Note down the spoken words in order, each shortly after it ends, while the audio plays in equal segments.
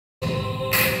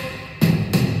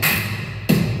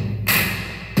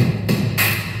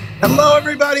Hello,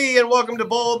 everybody, and welcome to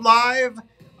Bold Live.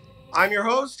 I'm your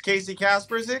host, Casey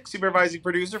Kasperzik, supervising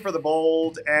producer for The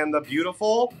Bold and the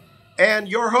Beautiful, and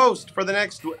your host for the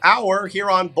next hour here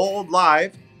on Bold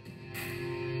Live.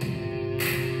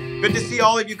 Good to see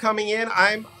all of you coming in.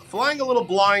 I'm flying a little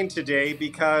blind today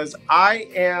because I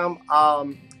am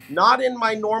not in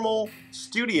my normal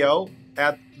studio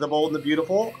at The Bold and the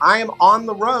Beautiful. I am on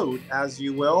the road, as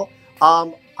you will.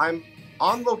 I'm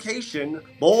on location,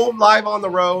 Bold Live on the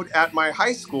road at my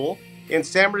high school in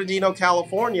San Bernardino,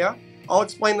 California. I'll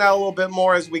explain that a little bit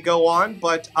more as we go on,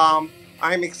 but I'm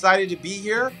excited to be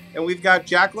here, and we've got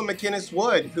Jacqueline MacInnes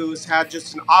Wood, who's had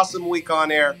just an awesome week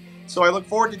on air. So I look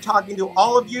forward to talking to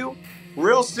all of you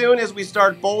real soon as we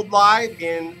start Bold Live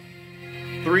in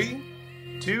 3,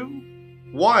 2,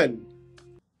 1.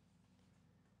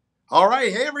 All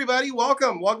right. Hey, everybody.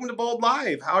 Welcome. Welcome to Bold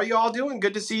Live. How are you all doing?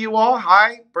 Good to see you all.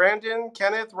 Hi, Brandon,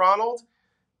 Kenneth, Ronald.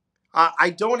 I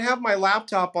don't have my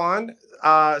laptop on,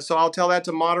 so I'll tell that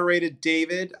to moderated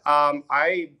David.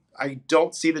 I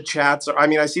don't see the chats. I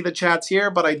mean, I see the chats here,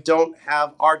 but I don't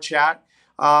have our chat.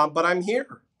 But I'm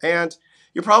here. And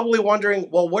you're probably wondering,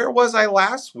 well, where was I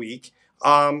last week?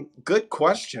 Good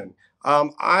question.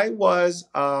 I was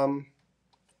not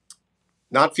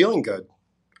feeling good.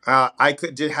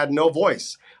 Had no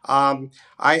voice.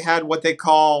 I had what they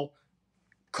call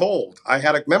cold.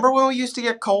 Remember when we used to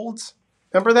get colds?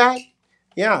 Remember that?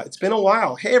 Yeah, it's been a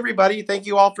while. Hey, everybody. Thank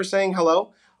you all for saying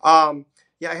hello.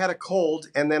 Yeah, I had a cold,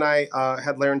 and then I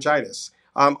had laryngitis.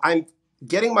 I'm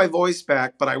getting my voice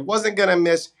back, but I wasn't going to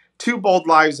miss 2 Bold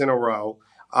Lives in a row.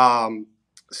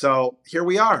 So here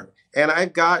we are. And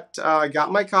I've got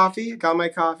my coffee.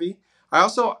 I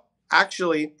also,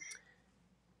 actually,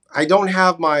 I don't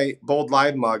have my Bold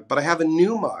Live mug, but I have a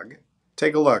new mug.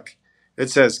 Take a look. It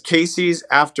says Casey's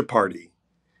After Party.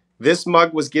 This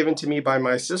mug was given to me by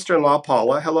my sister-in-law,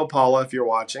 Paula. Hello, Paula, if you're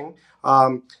watching.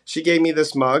 She gave me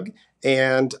this mug,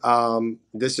 and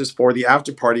this is for the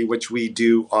after party, which we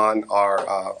do on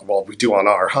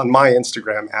on my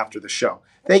Instagram after the show.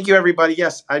 Thank you, everybody.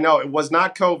 Yes, I know it was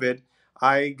not COVID.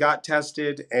 I got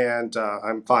tested, and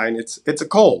I'm fine. It's a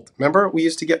cold. Remember, we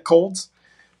used to get colds.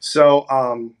 So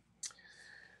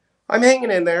I'm hanging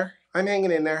in there.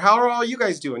 How are all you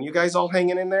guys doing? You guys all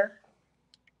hanging in there?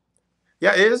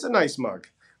 Yeah, it is a nice mug.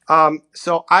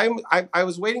 So I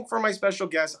was waiting for my special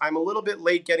guest. I'm a little bit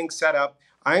late getting set up.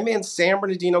 I'm in San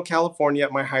Bernardino, California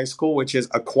at my high school, which is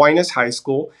Aquinas High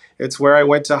School. It's where I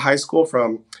went to high school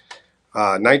from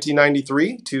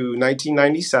 1993 to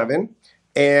 1997.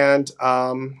 And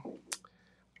I'm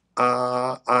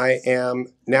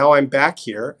back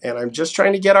here, and I'm just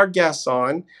trying to get our guests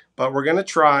on, but we're going to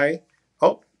try.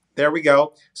 Oh, there we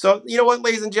go. So you know what,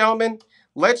 ladies and gentlemen?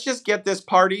 Let's just get this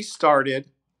party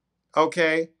started,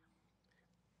 okay?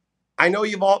 I know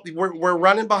we're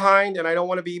running behind, and I don't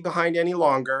want to be behind any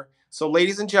longer. So,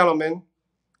 ladies and gentlemen,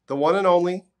 the one and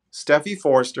only Steffi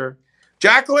Forster,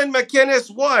 Jacqueline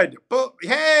MacInnes Wood.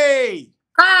 Hey!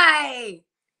 Hi!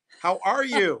 How are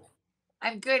you?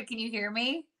 I'm good. Can you hear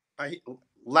me?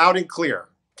 Loud and clear.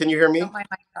 Can you hear me? Don't mind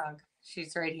my dog.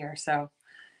 She's right here. So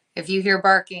if you hear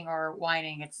barking or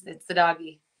whining, it's the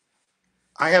doggy.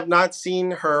 I have not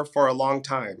seen her for a long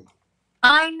time.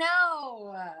 I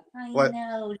know. I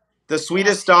know. The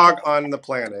sweetest dog on the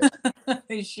planet.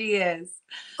 She is.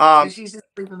 So she's just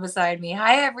sleeping beside me.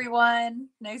 Hi, everyone.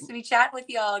 Nice to be chatting with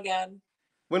you all again.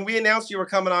 When we announced you were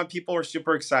coming on, people were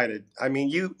super excited. I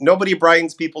mean, nobody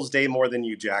brightens people's day more than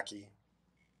you, Jackie.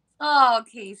 Oh,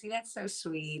 Casey, that's so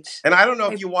sweet. And I don't know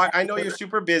if you want, I know you're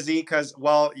super busy because,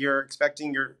 well, you're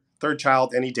expecting your 3rd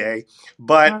child any day.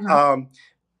 But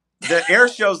the air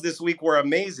shows this week were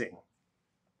amazing.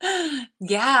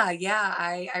 Yeah.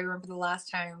 I remember the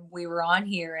last time we were on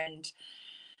here, and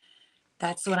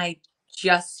that's when I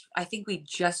think we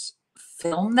just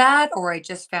filmed that, or I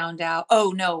just found out.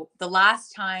 Oh no, the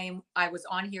last time I was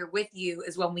on here with you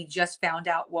is when we just found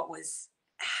out what was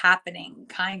happening,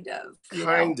 kind of.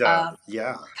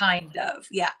 Yeah.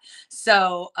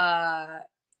 So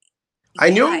I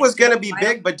knew it was going to be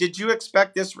big, but did you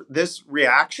expect this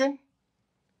reaction?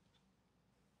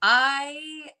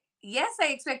 Yes, I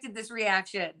expected this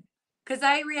reaction, because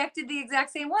I reacted the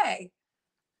exact same way.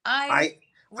 I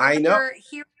know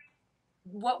hearing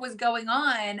what was going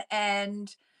on,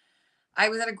 and I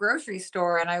was at a grocery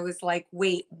store, and I was like,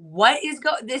 wait,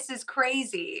 this is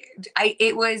crazy.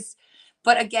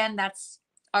 But again, that's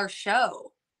our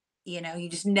show. You know, you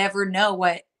just never know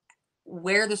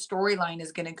where the storyline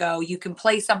is going to go. You can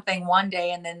play something one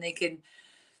day, and then they can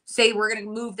say, we're going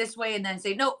to move this way, and then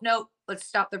say, nope, let's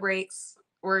stop the brakes.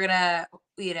 We're going to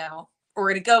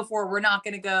go for it. We're not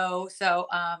going to go. So,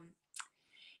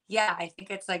 yeah, I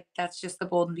think it's like that's just the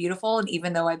bold and beautiful. And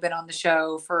even though I've been on the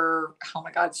show for oh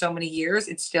my god, so many years,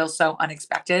 it's still so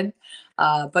unexpected.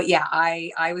 But yeah,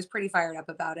 I was pretty fired up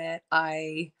about it.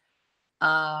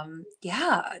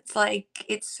 Yeah, it's like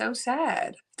it's so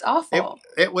sad. It's It awful.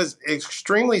 it was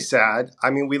extremely sad.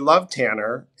 I mean, we love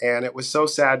Tanner, and it was so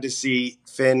sad to see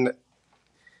Finn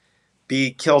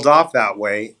be killed off that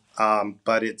way.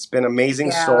 But it's been an amazing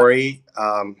Yeah, story.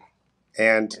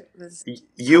 And it was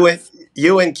you and tough.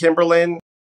 you and Kimberlyn.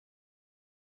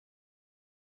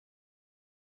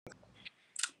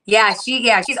 Yeah,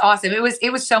 she's awesome. It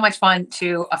was so much fun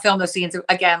to film those scenes.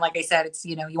 Again, like I said, it's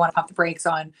you want to pump the brakes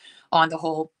on the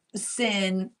whole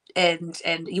sin and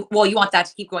you want that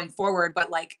to keep going forward,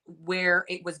 but like where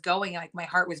it was going, like my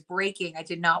heart was breaking. I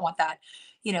did not want that,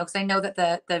 because I know that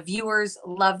the viewers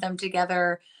love them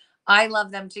together. I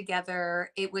love them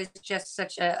together. It was just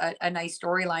such a nice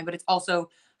storyline, but it's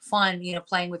also fun,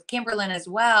 playing with Kimberlyn as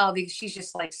well because she's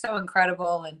just like so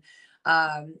incredible and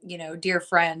dear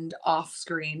friend off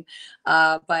screen.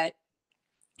 But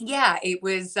yeah, it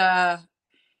was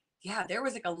yeah, there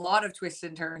was like a lot of twists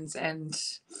and turns and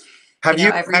Have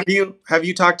you every have you have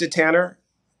you talked to Tanner?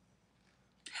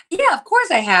 yeah, of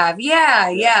course I have. Yeah, Yeah.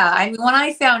 yeah. I mean when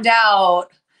I found out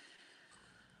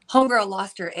Homegirl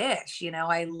lost her ish,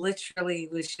 I literally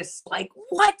was just like,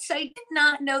 what? I did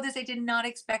not know this. I did not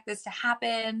expect this to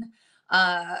happen.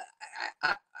 Uh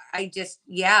I, I just,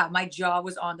 yeah, my jaw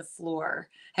was on the floor.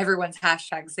 Everyone's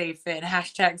hashtag save Finn,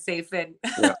 hashtag save Finn.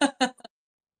 Yeah.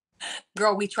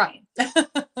 Girl, we trying.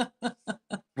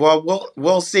 Well,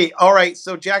 we'll see. All right.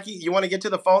 So Jackie, you want to get to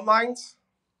the phone lines?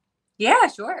 Yeah,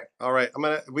 sure. All right.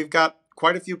 We've got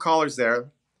quite a few callers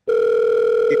there.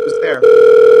 He was there.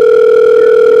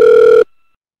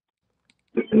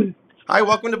 Hi,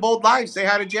 welcome to Bold Live. Say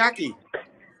hi to Jackie.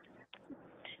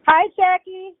 Hi,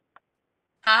 Jackie.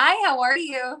 Hi, how are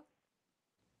you?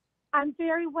 I'm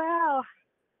very well.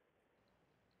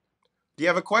 Do you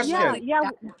have a Yeah, question? yeah.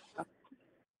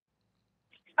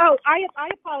 Oh, I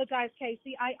apologize,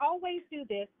 Casey. I always do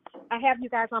this. I have you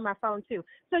guys on my phone too.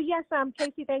 So yes,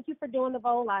 Casey, thank you for doing the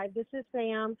Bold Live. This is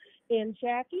Sam and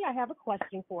Jackie. I have a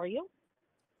question for you.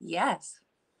 Yes.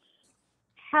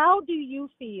 How do you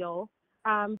feel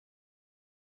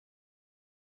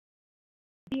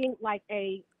being like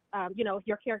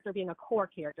your character being a core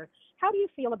character? How do you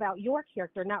feel about your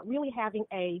character not really having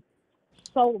a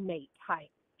soulmate type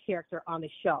character on the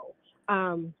show?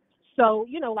 So,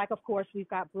 like, of course, we've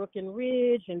got Brooke and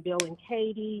Ridge and Bill and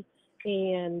Katie.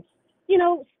 And,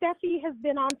 Steffi has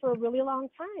been on for a really long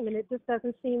time, and it just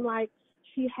doesn't seem like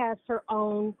she has her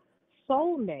own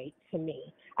soulmate to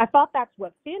me. I thought that's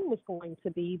what Finn was going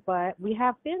to be, but we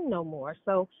have Finn no more.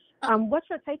 So what's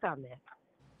your take on this?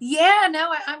 Yeah,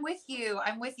 no, I'm with you.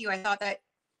 I'm with you. I thought that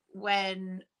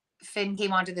when Finn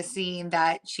came onto the scene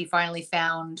that she finally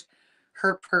found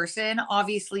her person.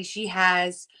 Obviously, she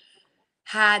has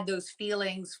had those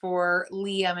feelings for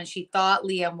Liam and she thought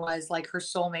Liam was like her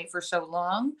soulmate for so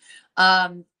long.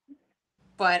 Um,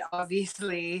 but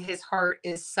obviously his heart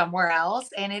is somewhere else.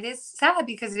 And it is sad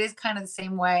because it is kind of the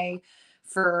same way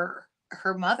for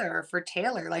her mother, for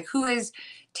Taylor. Like, who is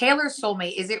Taylor's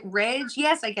soulmate? Is it Ridge?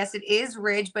 Yes, I guess it is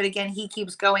Ridge. But again, he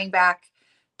keeps going back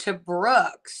to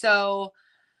Brooke. So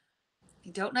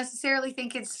I don't necessarily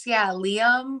think it's, yeah,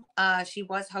 Liam. She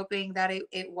was hoping that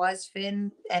it was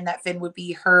Finn and that Finn would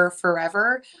be her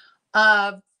forever.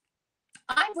 Uh,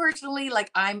 I'm personally like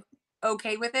I'm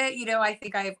okay with it. I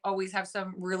think I always have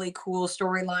some really cool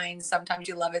storylines. Sometimes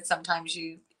you love it, sometimes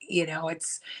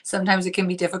it's sometimes it can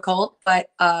be difficult. But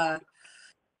I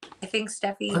think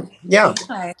Steffi, Yeah.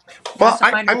 yeah, has Well,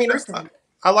 to find I her mean, person.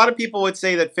 a lot of people would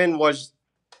say that Finn was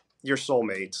your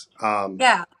soulmate.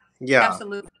 Yeah, Yeah.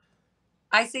 absolutely.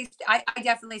 I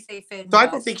definitely say Finn So I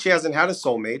don't was. think she hasn't had a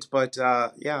soulmate, but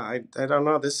yeah, I don't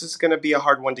know. This is going to be a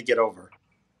hard one to get over.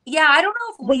 Yeah, I don't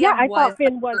know Well, if yeah, Liam I was thought like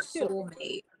Finn was her too.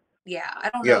 soulmate. Yeah, I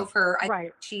don't know Yeah. if I think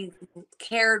Right. she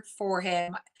cared for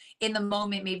him in the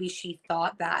moment. Maybe she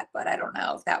thought that, but I don't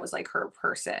know if that was like her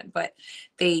person. But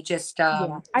they just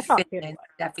Yeah, I Finn thought Finn and was.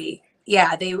 Steffi.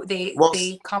 Yeah, they Well,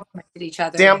 they complimented each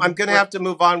other Sam, I'm and going to were. have to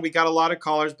move on. We got a lot of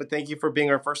callers, but thank you for being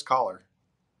our first caller.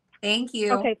 Thank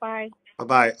you. Okay, bye. Bye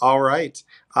bye. All right.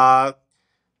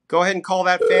 Go ahead and call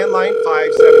that fan line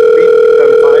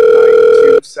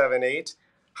 573-375-9278.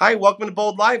 Hi, welcome to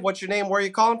Bold Live. What's your name? Where are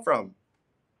you calling from?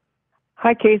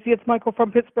 Hi, Casey. It's Michael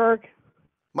from Pittsburgh.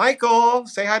 Michael,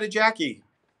 say hi to Jackie.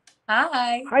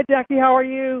 Hi. Hi, Jackie. How are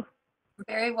you?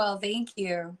 Very well, thank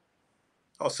you.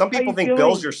 Oh, some How people you think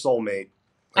Bill's doing? your soulmate.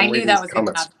 I I'm knew reading that these was going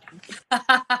to comments.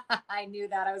 happen. I knew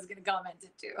that I was going to comment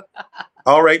it too.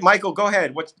 All right, Michael, go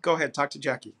ahead. Go ahead. Talk to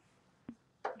Jackie.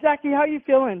 Jackie, how you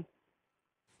feeling?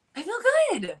 I feel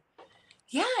good.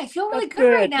 Yeah, I feel really That's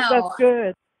good right good. now. That's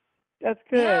good. That's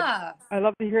good. Yeah. I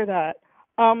love to hear that.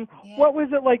 Yeah. What was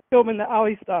it like filming the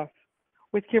Ollie stuff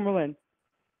with Kimberlyn?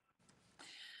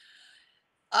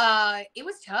 It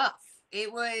was tough.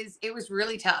 It was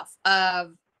really tough.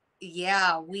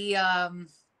 Yeah, we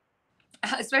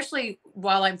especially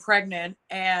while I'm pregnant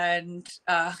and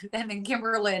then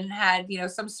Kimberlyn had,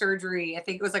 some surgery. I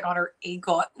think it was like on her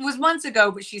ankle. It was months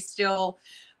ago, but she's still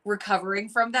recovering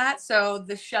from that. So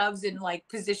the shoves and like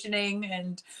positioning,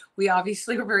 and we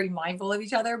obviously were very mindful of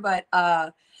each other, but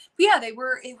yeah, it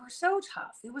were so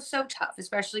tough. It was so tough,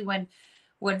 especially when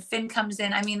Finn comes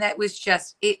in. I mean, that was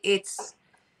just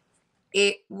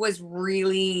it was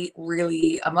really,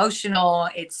 really emotional.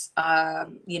 It's, I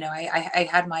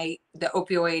had the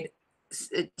opioid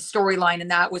storyline, and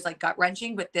that was like gut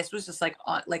wrenching, but this was just like,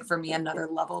 like for me, another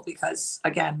level, because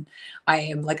again, I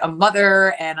am like a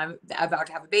mother and I'm about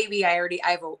to have a baby. I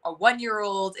have a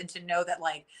 1-year-old, and to know that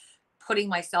like putting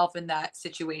myself in that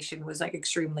situation was like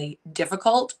extremely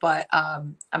difficult, but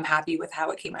I'm happy with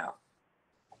how it came out.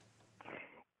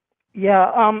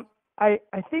 Yeah, I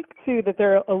think too that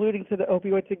they're alluding to the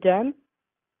opioids again.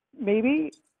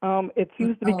 Maybe it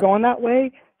seems to be going that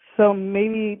way. So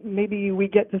maybe we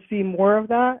get to see more of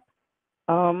that.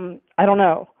 I don't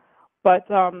know, but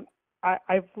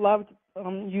I've loved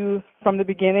you from the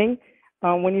beginning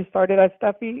when you started as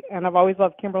Steffi, and I've always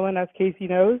loved Kimberlyn, as Casey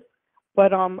knows.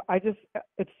 But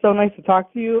it's so nice to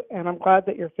talk to you, and I'm glad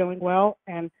that you're feeling well,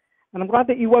 and I'm glad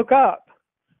that you woke up.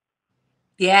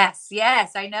 Yes,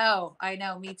 I know,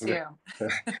 me too.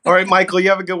 All right, Michael, you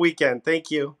have a good weekend. Thank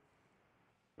you.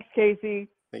 Casey.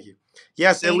 Thank you.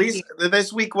 Yes, Thank at least you.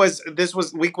 this week was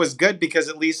good, because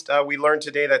at least we learned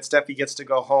today that Steffi gets to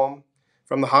go home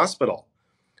from the hospital.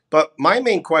 But my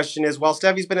main question is, while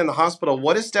Steffi's been in the hospital,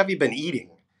 what has Steffi been eating?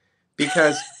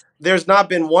 Because there's not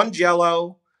been one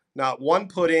Jell-O, not one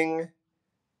pudding.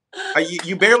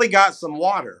 You barely got some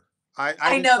water. I just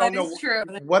know don't that know. is true.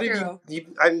 That's What true.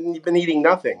 you've been eating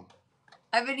nothing.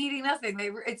 I've been eating nothing.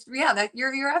 That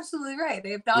you're absolutely right.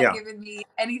 They have not Yeah. given me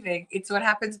anything. It's what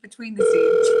happens between the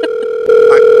scenes.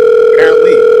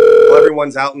 Apparently, well,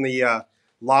 everyone's out in the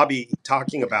lobby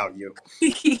talking about you.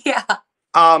 Yeah.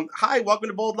 Hi, welcome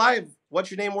to Bold Live. What's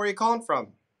your name? Where are you calling from?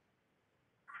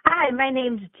 Hi, my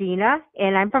name's Gina,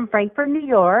 and I'm from Frankfort, New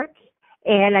York.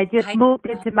 And I just moved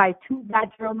into my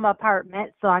 2-bedroom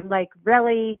apartment, so I'm like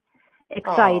really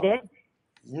excited. Oh,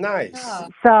 nice. Oh,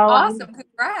 So awesome!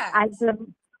 Congrats.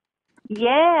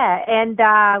 and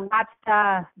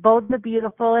watched Bold and the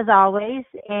Beautiful as always.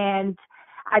 And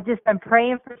I've just been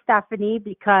praying for Stephanie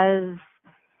because,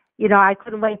 I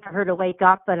couldn't wait for her to wake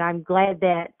up, and I'm glad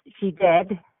that she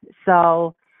did.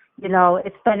 So,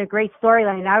 it's been a great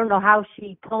storyline. I don't know how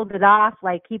she pulled it off,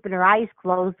 like keeping her eyes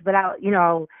closed without,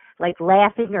 like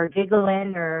laughing or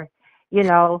giggling or,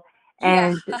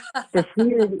 and the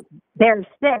fear they're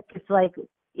sick. It's like,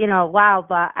 wow,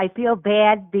 but I feel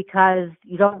bad because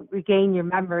you don't regain your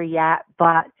memory yet,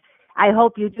 but I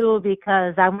hope you do,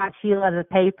 because I want Sheila to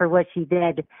pay for what she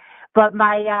did. But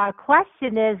my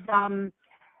question is,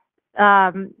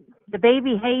 the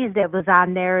baby Hayes that was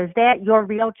on there, is that your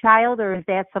real child or is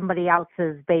that somebody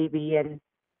else's baby? And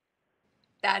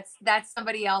that's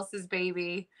somebody else's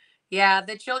baby. Yeah,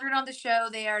 the children on the show,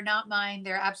 they are not mine.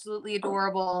 They're absolutely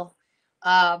adorable.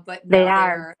 But no, they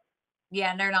are.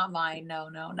 Yeah, they're not mine. No.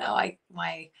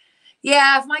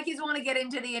 Yeah, if my kids want to get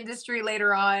into the industry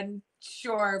later on,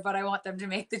 sure, but I want them to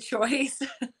make the choice.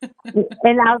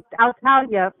 And I'll tell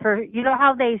you,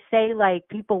 how they say like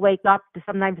people wake up,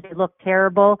 sometimes they look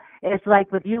terrible. It's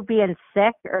like with you being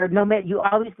sick or no matter, you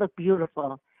always look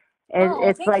beautiful. And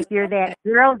it's like you're that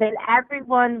girl that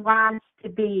everyone wants to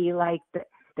be, like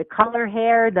the color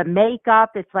hair, the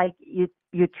makeup. It's like you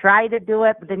try to do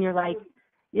it, but then you're like,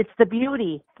 it's the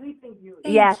beauty. Sleeping Beauty.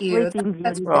 Sleeping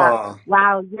Beauty.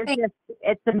 Wow,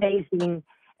 it's amazing.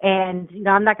 And,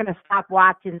 I'm not going to stop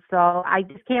watching. So I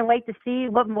just can't wait to see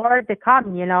what more to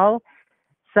come,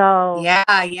 So yeah,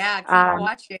 keep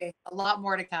watching. A lot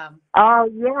more to come. Oh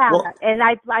yeah, well, and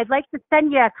I'd like to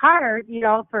send you a card,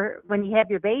 for when you have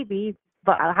your baby.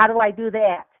 But how do I do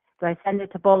that? Do I send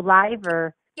it to Bold Live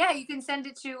or? Yeah, you can send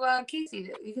it to Casey.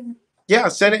 You can. Yeah,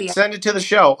 send it to the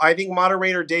show. I think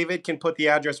moderator David can put the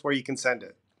address where you can send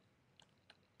it.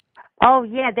 Oh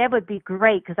yeah, that would be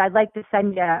great, because I'd like to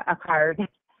send you a card.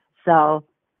 So,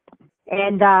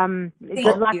 and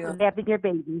good luck with having your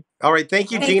baby. All right,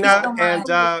 thank you, Gina,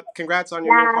 and congrats on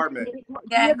your new apartment.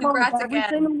 Yeah, congrats again.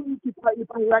 Every single week, you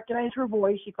probably recognize her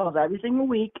voice. She calls every single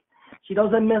week. She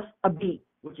doesn't miss a beat,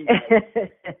 which is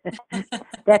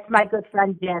That's my good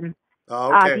friend Jim.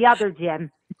 Okay. The other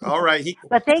Jim. All right. He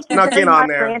But thank you snuck very in on much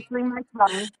for there. answering my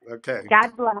phone. Okay.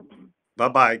 God bless.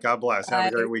 Bye-bye. God bless. Have a Bye.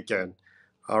 great weekend.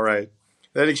 All right.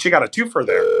 Then she got a twofer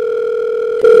there.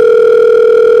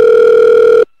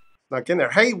 Snuck in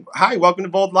there. Hey, hi. Welcome to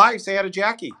Bold Live. Say hi to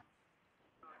Jackie.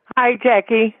 Hi,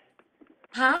 Jackie.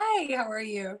 Hi, how are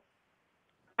you?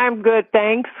 I'm good,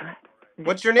 thanks.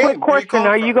 What's your Quick name? Where are you question. calling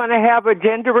Are you from? going to have a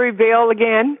gender reveal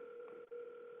again?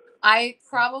 I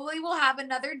probably will have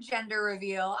another gender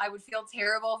reveal. I would feel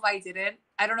terrible if I didn't.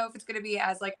 I don't know if it's going to be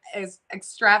as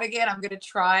extravagant. I'm going to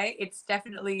try. It's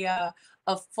definitely a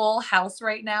full house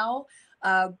right now,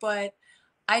 but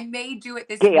I may do it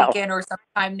this Gail. weekend or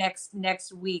sometime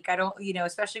next week. I don't,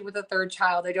 especially with a third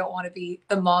child, I don't want to be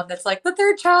the mom that's like the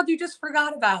third child you just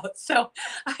forgot about. So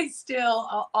I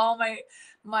still all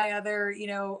my other,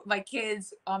 my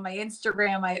kids on my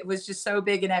Instagram, I was just so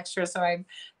big and extra. So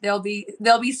there'll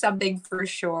be something for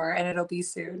sure, and it'll be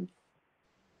soon.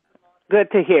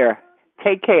 Good to hear.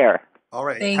 Take care. All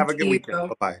right. Have Thank a good you.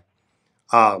 weekend. Bye-bye.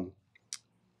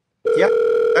 Yeah,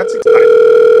 that's exciting.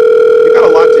 You got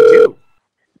a lot to do.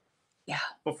 Yeah.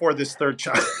 Before this third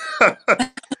child.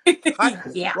 Hi.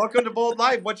 Yeah. Welcome to Bold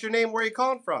Live. What's your name? Where are you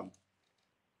calling from?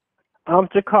 I'm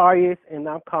Jacarius, and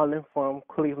I'm calling from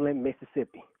Cleveland,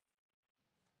 Mississippi.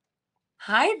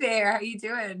 Hi there. How you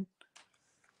doing?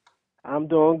 I'm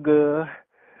doing good.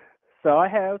 So I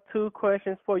have two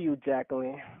questions for you,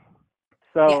 Jacqueline.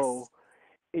 So Yes.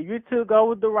 if you took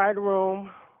over the writing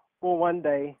room for one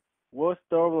day, what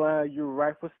storyline you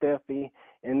write for Steffi,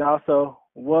 and also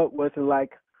what was it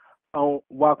like on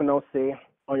walking on set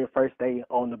on your first day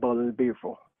on the Bold and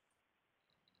Beautiful?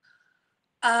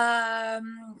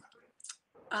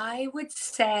 I would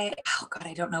say, oh God,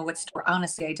 I don't know what story.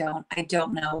 Honestly, I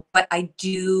don't know, but I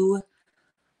do.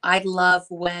 I love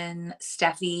when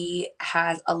Steffi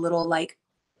has a little like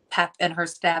pep in her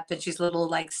step, and she's a little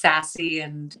like sassy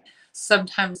and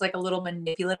sometimes like a little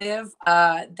manipulative.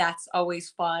 That's always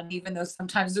fun, even though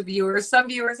sometimes some viewers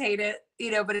hate it,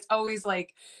 but it's always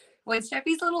like when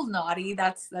Steffi's a little naughty,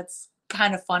 that's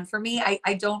kind of fun for me.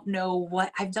 I don't know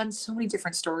what I've done so many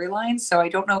different storylines, so I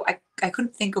don't know. I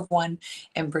couldn't think of one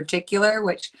in particular,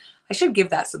 which I should give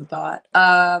that some thought.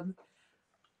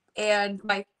 And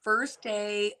my first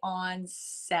day on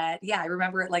set, yeah, I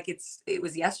remember it like it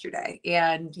was yesterday.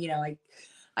 And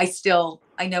I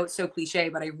know it's so cliche,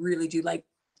 but I really do like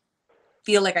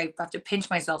feel like I have to pinch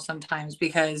myself sometimes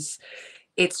because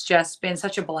it's just been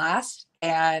such a blast.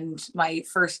 And my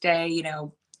first day,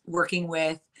 working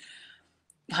with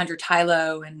Hunter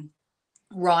Tylo and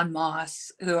Ron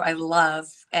Moss, who I love,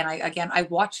 and I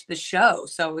watched the show,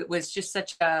 so it was just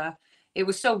it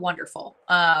was so wonderful.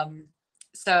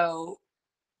 So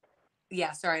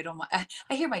yeah, sorry, I don't want, I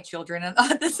hear my children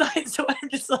on the side, so I'm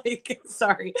just like,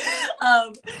 sorry.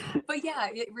 But yeah,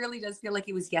 it really does feel like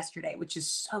it was yesterday, which is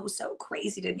so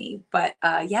crazy to me. But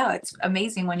yeah, it's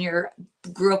amazing when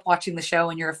grew up watching the show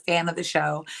and you're a fan of the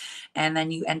show, and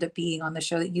then you end up being on the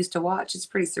show that you used to watch. It's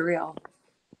pretty surreal.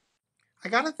 I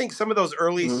gotta think some of those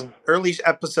early Mm. early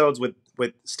episodes with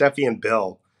Steffi and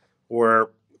Bill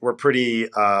were pretty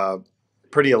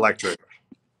electric.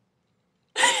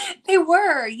 They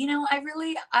were,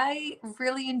 I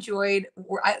really enjoyed,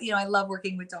 I love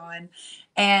working with Dawn,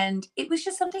 and it was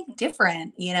just something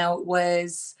different, it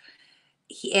was,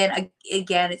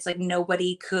 again, it's like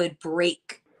nobody could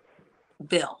break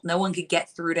Bill. No one could get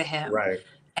through to him. Right.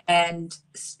 And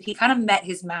he kind of met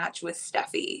his match with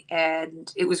Steffi,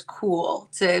 and it was cool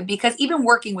because even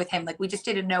working with him, like we just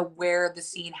didn't know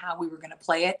how we were going to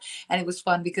play it. And it was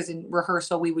fun because in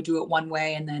rehearsal, we would do it one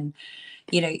way, and then,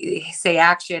 say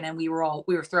action, and we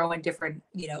were throwing different,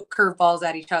 curveballs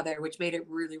at each other, which made it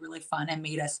really, really fun and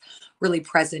made us really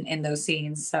present in those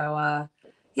scenes. So,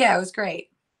 yeah, it was great.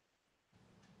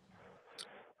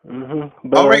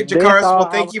 Mm-hmm. All right, But that's Jakaris. all Well,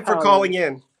 I thank was you for calling calling.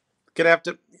 in. Gonna have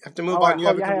to move All right. on. You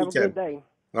have Hope a y'all good have a good weekend. day.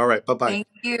 All right. Bye bye. Thank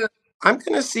you. I'm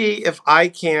gonna see if I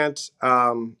can't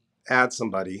add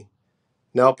somebody.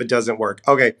 Nope, it doesn't work.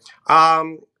 Okay.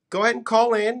 Go ahead and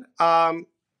call in.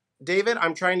 David,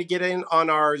 I'm trying to get in on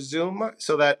our Zoom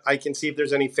so that I can see if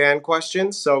there's any fan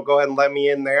questions. So go ahead and let me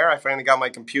in there. I finally got my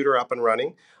computer up and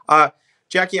running.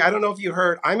 Jackie, I don't know if you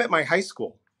heard, I'm at my high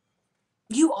school.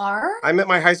 You are? I'm at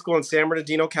my high school in San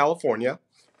Bernardino, California.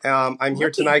 I'm here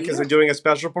Lucky tonight because you. they're doing a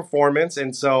special performance,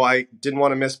 and so I didn't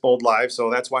want to miss Bold Live,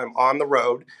 so that's why I'm on the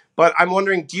road. But I'm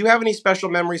wondering, do you have any special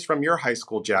memories from your high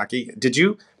school, Jackie? Did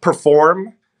you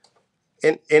perform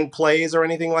in plays or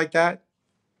anything like that?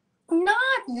 Not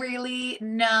really.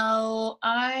 No,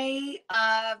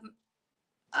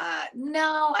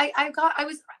 no,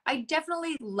 I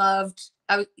definitely loved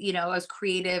I was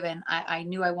creative, and I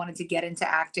knew I wanted to get into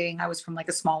acting. I was from like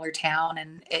a smaller town,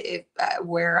 and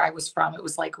where I was from, it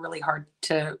was like really hard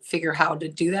to figure how to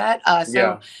do that.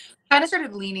 So kind of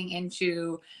started leaning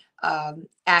into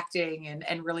acting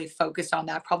and really focused on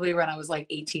that probably when I was like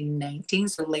 18, 19.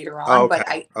 So later on, but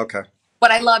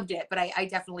I loved it, but I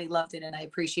definitely loved it, and I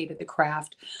appreciated the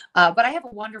craft. But I have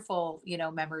wonderful,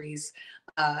 memories,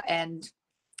 and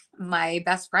my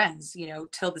best friends,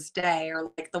 till this day are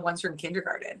like the ones from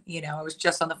kindergarten. I was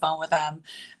just on the phone with them.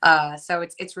 So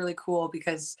it's really cool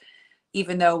because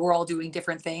even though we're all doing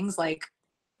different things, like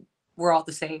we're all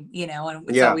the same, and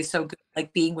it's always so good,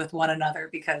 like being with one another,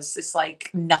 because it's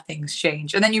like nothing's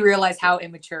changed. And then you realize how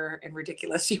immature and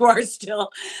ridiculous you are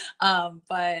still.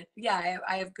 But yeah,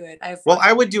 I have Well,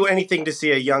 I would do anything to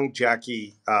see a young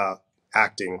Jackie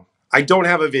acting. I don't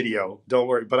have a video, don't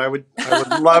worry, but I would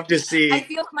love to see. I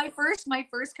feel my first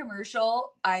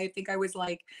commercial, I think I was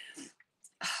like,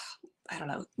 I don't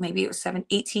know, maybe it was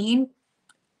 18.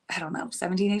 I don't know,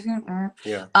 17, 18.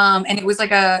 Yeah. And it was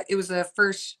a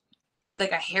first,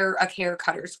 like a hair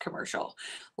cutters commercial.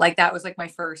 Like that was like my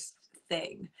first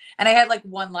thing. And I had like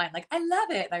one line, like, I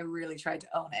love it. And I really tried to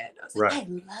own it. I was like, I love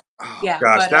it. Oh, yeah.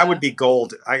 Gosh, that would be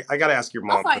gold. I got to ask your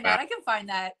mom. I'll find that. I can find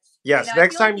that. Yes.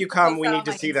 Next time you come, we need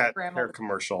to see that hair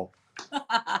commercial.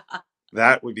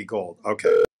 That would be gold.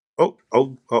 Okay. Oh,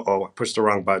 I pushed the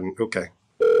wrong button. Okay.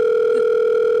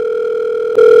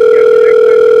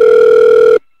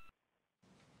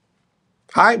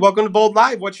 Hi, welcome to Bold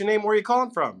Live. What's your name? Where are you calling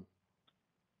from?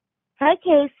 Hi,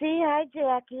 Casey. Hi,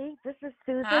 Jackie. This is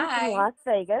Susan from Las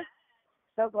Vegas.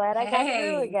 So glad I got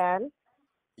through again.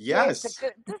 Yes. This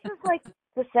is like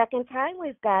the second time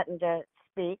we've gotten to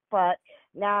speak, but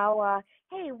now,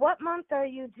 hey, what month are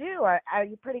you due? Are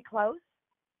you pretty close?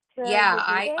 Yeah,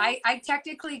 I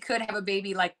technically could have a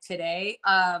baby like today,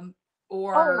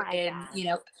 or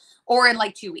in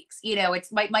like 2 weeks.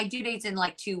 It's my due date's in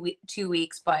like 2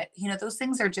 weeks, but those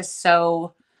things are just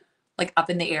so like up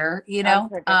in the air, Yeah.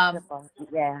 Both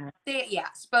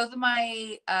of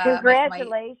my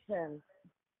congratulations.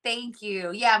 Thank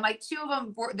you. Yeah, my two of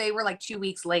them they were like 2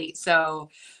 weeks late, so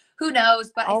who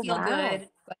knows? But I feel good.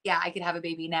 But yeah, I could have a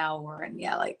baby now or in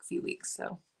like a few weeks.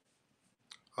 So.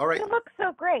 All right. You look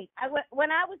so great.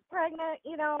 When I was pregnant,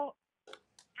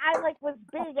 I like was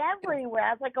big everywhere.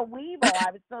 I was like a weevil.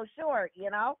 I was so short,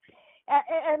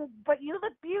 but you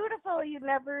look beautiful. You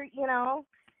never,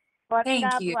 But Thank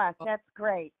God you. bless. That's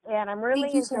great. And I'm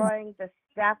really enjoying the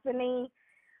Steffi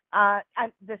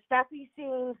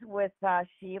scenes with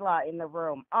Sheila in the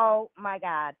room. Oh my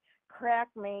God, crack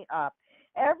me up.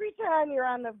 Every time you're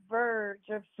on the verge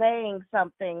of saying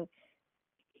something,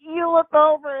 you look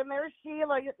over and there's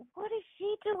Sheila. What is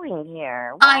she doing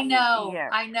here? I know.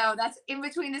 That's in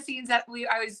between the scenes that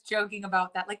I was joking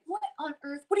about that. Like, what on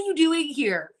earth? What are you doing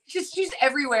here? She's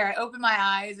everywhere. I open my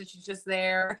eyes and she's just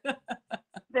there.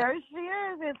 There she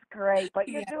is. It's great. But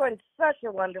you're doing such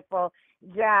a wonderful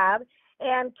job.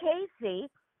 And Casey,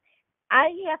 I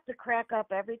have to crack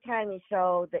up every time you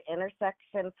show the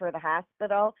intersection for the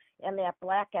hospital and that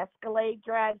black Escalade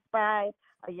drives by.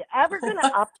 Are you ever going to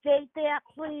update that,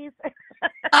 please?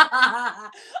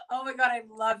 Oh my God, I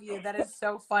love you. That is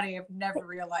so funny. I've never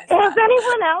realized that. Has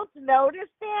anyone else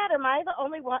noticed that? Am I the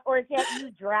only one, or is that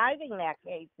you driving that,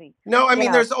 Casey? No, I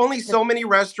mean, there's only so many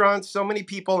restaurants, so many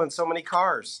people, and so many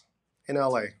cars in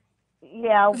LA.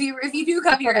 Yeah. If you do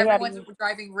come here, everyone's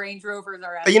driving Range Rovers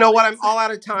or You know what? I'm all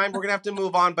out of time. We're going to have to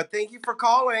move on, but thank you for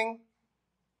calling.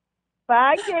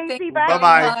 Bye, Casey. Bye.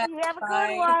 Bye-bye. You have a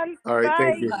good one. All right, Bye.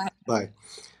 thank you. Bye.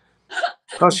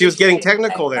 Oh, she was getting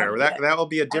technical there. That will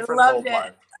be a different Bold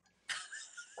Live.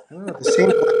 The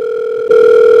same.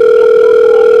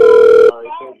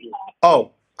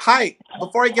 Oh, hi.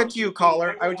 Before I get to you,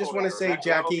 caller, I would just want to say,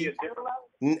 Jackie,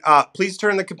 please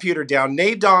turn the computer down.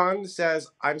 Nadon says,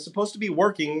 I'm supposed to be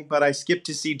working, but I skipped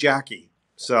to see Jackie.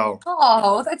 So.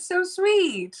 Oh, that's so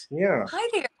sweet. Yeah. Hi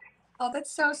there. Oh, that's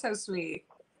so sweet.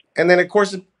 And then, of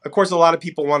course, a lot of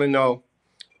people want to know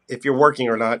if you're working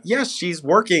or not. Yes, she's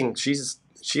working. She's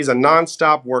a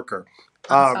nonstop worker.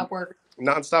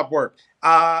 Nonstop work.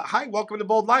 Hi, welcome to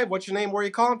Bold Live. What's your name? Where are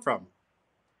you calling from?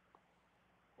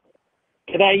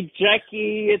 G'day,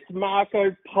 Jackie. It's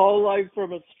Marco Polo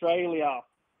from Australia.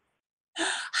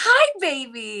 Hi,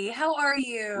 baby. How are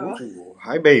you? Ooh,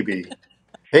 hi, baby.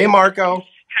 Hey, Marco.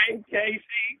 Hey,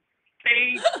 Casey.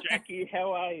 Hey, Jackie.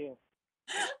 How are you?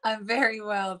 I'm very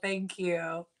well, thank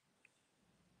you.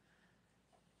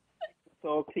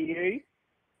 Talk to you.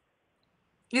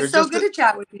 It's so good to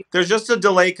chat with you. There's just a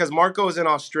delay because Marco is in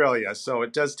Australia, so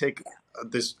it does take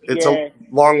It's a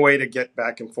long way to get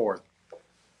back and forth.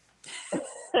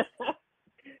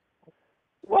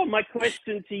 my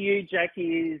question to you,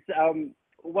 Jackie, is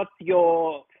what's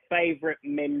your favorite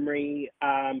memory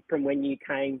from when you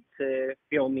came to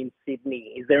film in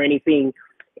Sydney? Is there anything,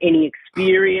 any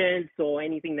experience or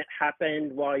anything that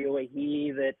happened while you were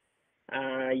here that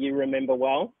you remember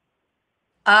well?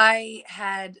 I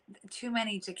had too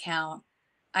many to count.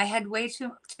 I had way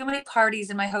too many parties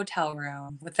in my hotel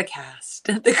room with the cast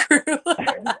and the crew.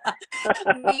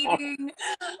 Meeting,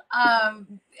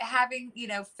 having, you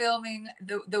know, filming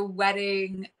the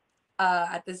wedding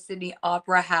at the Sydney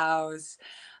Opera House,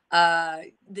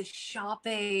 the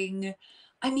shopping.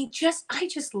 I mean, I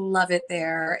just love it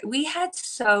there. We had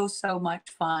so much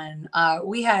fun.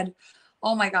 We had,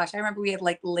 oh my gosh, I remember we had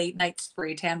like late night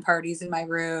spray tan parties in my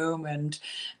room and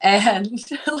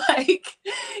like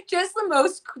just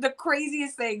the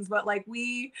craziest things. But like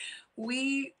we,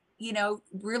 you know,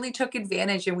 really took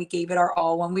advantage and we gave it our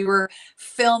all. When we were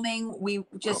filming, we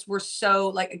just were so,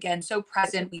 like, again, so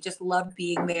present. We just loved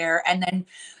being there. And then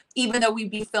even though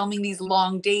we'd be filming these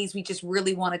long days, we just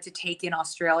really wanted to take in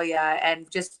Australia and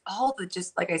just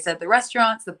just like I said, the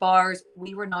restaurants, the bars,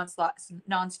 we were nonstop.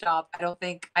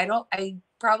 I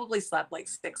probably slept like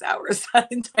 6 hours that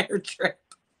entire trip.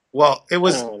 Well,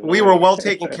 we were well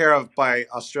taken Nice. care of by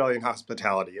Australian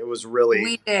hospitality. It was really,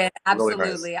 We did. really nice.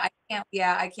 Absolutely. I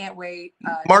can't wait.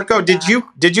 Marco, to come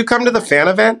did you come to the fan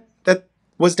event that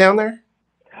was down there?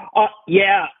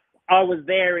 Yeah, I was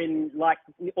there in like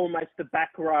almost the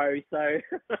back row. So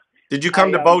Did you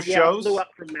come to both shows? I flew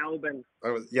up from Melbourne.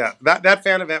 Yeah, that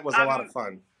fan event was a lot of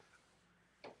fun.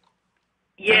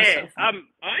 Yeah, I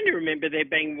only remember there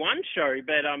being one show,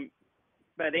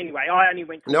 but anyway, I only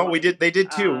went to No, one. we did. They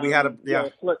did too. We had a yeah.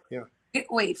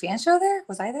 Wait, fan show there?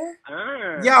 Was I there?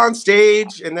 Yeah, on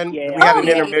stage, and then we had an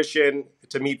intermission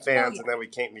to meet fans, and then we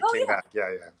came back.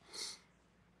 Yeah.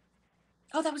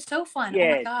 Oh, that was so fun. Yeah,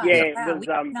 oh my gosh. yeah, Wow, it was,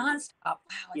 we were nonstop. Wow,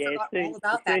 I forgot all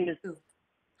about that too.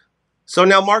 So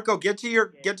now, Marco, get to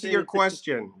your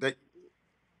question.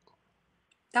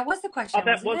 That was the question. Oh,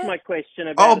 that was my question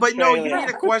about. Oh, but Australia. no, you need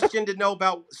a question to know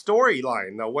about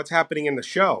storyline, though. What's happening in the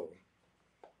show?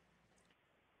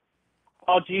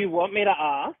 Oh, do you want me to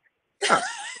ask? Yeah,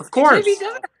 of course.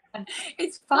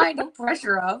 It's fine. Don't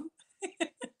pressure him.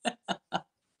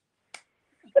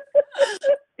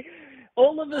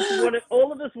 All of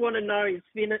us want to know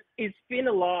is Finn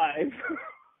alive?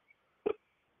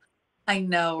 I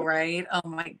know, right? Oh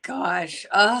my gosh.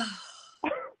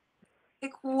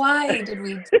 Like, why did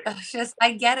we just?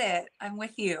 I get it. I'm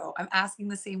with you. I'm asking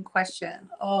the same question.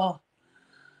 Oh,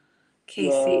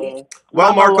 Casey. Yeah.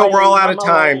 Well, Marco, we're all out of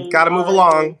time. Got to move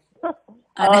along.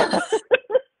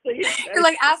 You're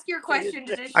like, ask your question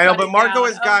to just. I know, but Marco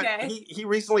has got. Okay. He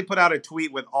recently put out a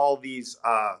tweet with all these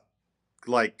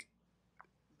like.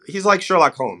 He's like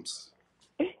Sherlock Holmes.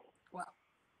 Well,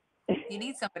 you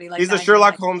need somebody like he's that. He's the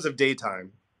Sherlock Holmes of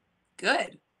daytime.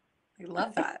 Good. I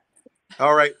love that.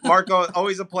 All right, Marco,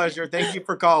 always a pleasure. Thank you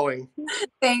for calling.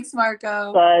 Thanks,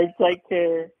 Marco. Bye. Take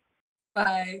care.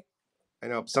 Bye. I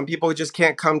know some people just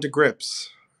can't come to grips.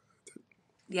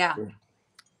 Yeah.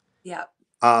 Yeah.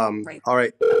 Right. All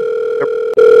right.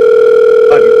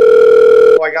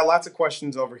 Oh, I got lots of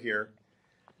questions over here.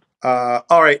 All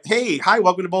right. Hey, hi.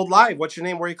 Welcome to Bold Live. What's your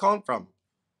name? Where are you calling from?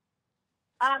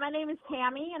 My name is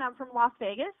Tammy, and I'm from Las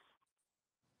Vegas.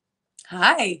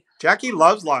 Hi. Jackie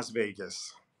loves Las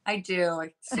Vegas. I do.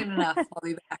 Soon enough, I'll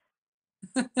be back.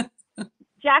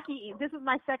 Jackie, this is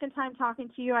my second time talking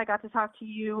to you. I got to talk to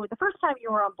you the first time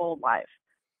you were on Bold Live.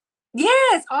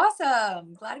 Yes,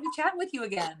 awesome. Glad to be chatting with you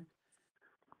again.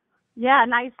 Yeah,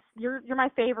 nice. You're my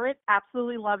favorite.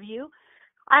 Absolutely love you.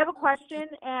 I have a question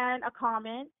and a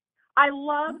comment. I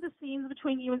love the scenes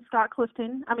between you and Scott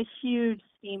Clifton. I'm a huge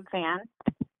Steam fan.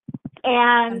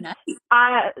 And nice.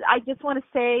 I just want to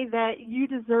say that you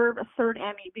deserve a third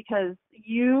Emmy because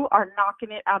you are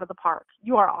knocking it out of the park.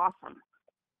 You are awesome.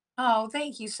 Oh,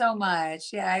 thank you so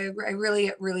much. Yeah, I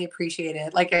really, really appreciate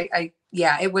it. Like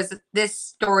it was,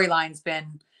 this storyline's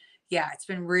been, it's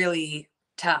been really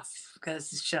tough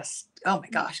because it's just, oh my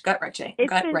gosh, gut-wrenching.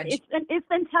 It's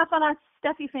been tough on us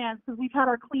Steffi fans because we've had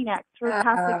our Kleenex for the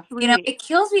past like 3 weeks. It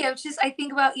kills me. I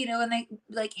think about, and they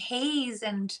like Hayes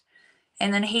and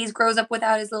then Hayes grows up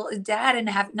without his dad and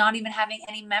not even having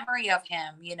any memory of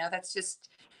him. That's just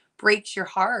breaks your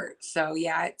heart. So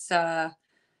yeah, it's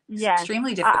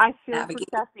extremely difficult. I feel for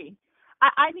Steffi.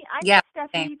 I mean, I need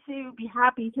Steffi to be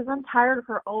happy because I'm tired of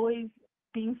her always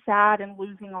being sad and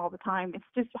losing all the time. It's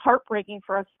just heartbreaking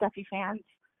for us Steffi fans.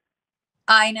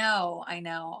 I know.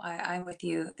 I'm with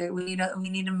you. We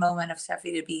need a moment of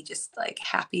Steffi to be just like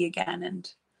happy again,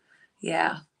 and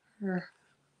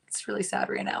It's really sad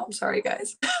right now. I'm sorry,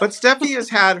 guys. But Steffi has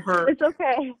had her. It's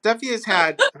okay. Steffi has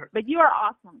had. But you are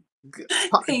awesome.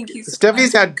 Thank you so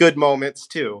Steffi's much. had good moments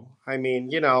too. I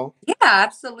mean, you know. Yeah,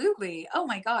 absolutely. Oh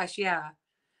my gosh, yeah.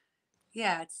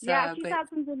 Yeah, it's Yeah, she's but had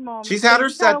some good moments. She's had but her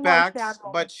she's had a lot of sad setbacks,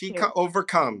 but moments, she too.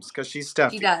 overcomes because she's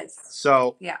Steffi. she does.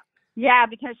 So Yeah. Yeah,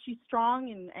 because she's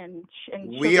strong and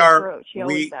she'll we get are. through it. She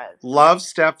always We does. love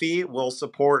Steffi. We'll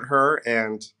support her,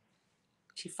 and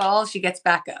She falls, she gets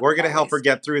back up. we're gonna help her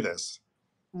get through this.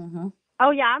 Mm-hmm.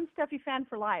 Oh yeah, I'm Steffi fan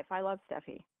for life. I love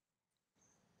Steffi.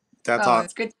 That's Oh, awesome.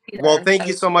 it's good to hear. Well, thank That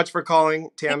you is- so much for calling,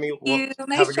 Tammy. Thank We'll you. have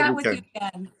Nice a good chatting with you weekend.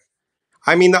 again.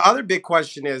 I mean, the other big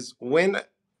question is, when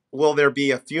will there be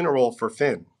a funeral for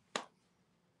Finn?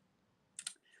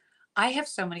 I have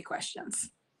so many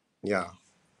questions. Yeah.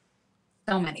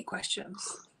 So many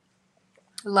questions.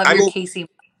 Love I your mean, Casey.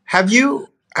 have you?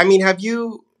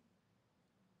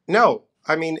 No.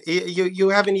 I mean, you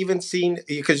haven't even seen,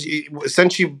 because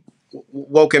since you've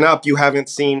woken up, you haven't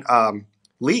seen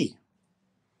Lee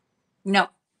No.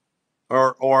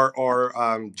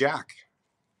 or Jack.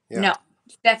 Yeah. No.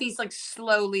 Steffi's like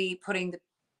slowly putting the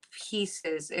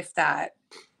pieces, if that.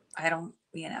 I don't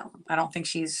think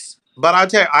she's. But I'll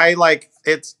tell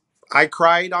you, I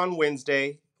cried on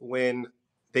Wednesday when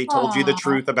they told you the Aw.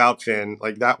 truth about Finn.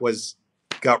 Like, that was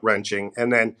gut wrenching.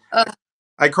 And then Ugh.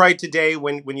 I cried today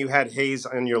when you had Hayes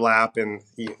on your lap, and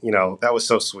you know, that was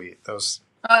so sweet. That was.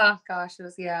 Oh gosh, it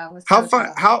was How so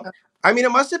fun? tough. I mean,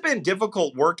 it must have been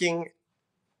difficult working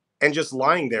and just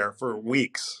lying there for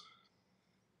weeks.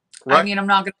 Right? I mean, I'm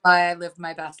not gonna lie, I lived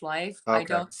my best life. Okay. I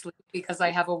don't sleep because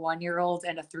I have a 1-year-old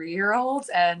and a 3-year-old,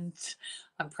 and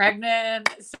I'm pregnant.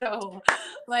 So,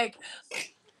 like,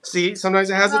 See, sometimes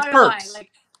it has I'm its not gonna lie, perks.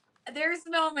 like, there's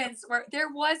moments where there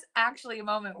was actually a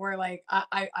moment where, like,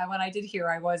 I when I did hear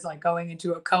I was like going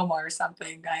into a coma or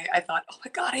something, I thought, oh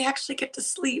my God, I actually get to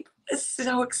sleep. This is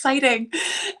so exciting.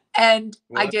 And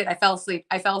I What? did. I fell asleep.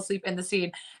 I fell asleep in the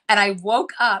scene, and I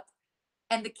woke up,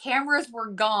 and the cameras were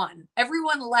gone.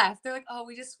 Everyone left. They're like, oh,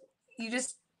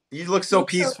 You look so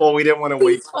peaceful. We didn't want to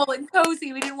wake. peaceful and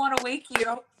cozy. We didn't want to wake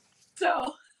you.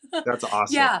 So That's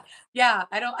awesome. yeah.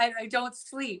 I don't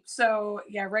sleep. So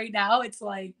yeah, right now it's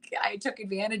like I took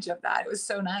advantage of that. It was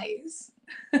so nice.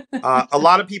 A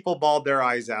lot of people bawled their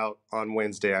eyes out on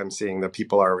Wednesday. I'm seeing that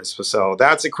people are, so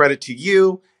that's a credit to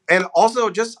you. And also,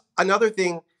 just another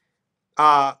thing,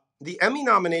 the Emmy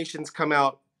nominations come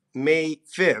out May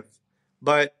 5th,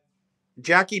 but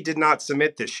Jackie did not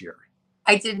submit this year.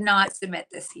 I did not submit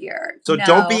this year. So No.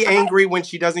 don't be angry when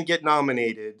she doesn't get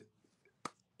nominated.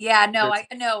 Yeah, no, I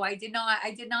did not.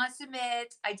 I did not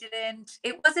submit. I didn't.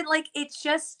 It wasn't like, it's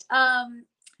just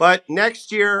But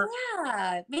next year,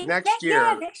 yeah, maybe next year.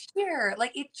 Yeah, next year.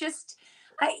 Like, it just,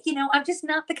 I'm just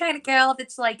not the kind of girl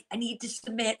that's like, I need to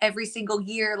submit every single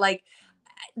year. Like,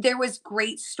 there was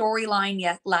great storyline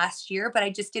last year, but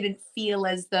I just didn't feel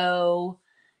as though,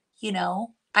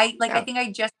 I think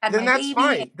I just had Then my that's baby.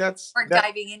 fine. And That's we're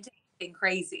diving into anything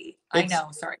crazy. I know.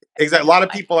 Sorry. Exactly. A lot of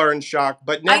people are in shock,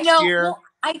 but next year. Well,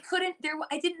 I couldn't.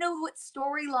 I didn't know what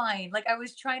storyline. Like, I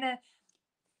was trying to.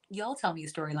 Y'all tell me a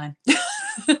storyline.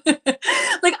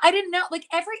 Like, I didn't know. Like,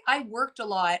 I worked a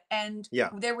lot, and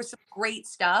there was some great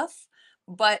stuff,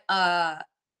 but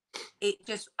it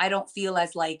just, I don't feel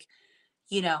as like,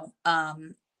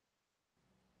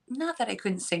 not that I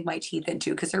couldn't sink my teeth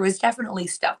into, because there was definitely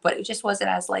stuff, but it just wasn't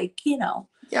as like,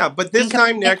 Yeah, but this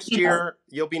time next year,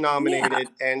 you'll be nominated,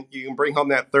 and you can bring home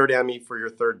that third Emmy for your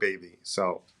third baby.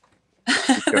 So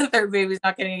the third baby's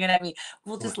not getting an Emmy.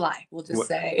 We'll just lie. We'll just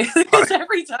say, because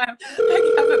every time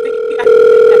I have a baby.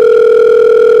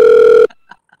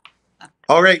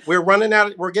 All right, we're running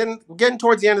out. We're getting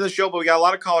towards the end of the show, but we got a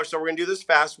lot of callers, so we're gonna do this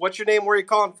fast. What's your name? Where are you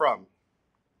calling from?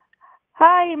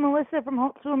 Hi, Melissa from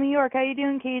Holtsville, New York. How you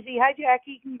doing, Casey? Hi,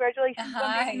 Jackie. Congratulations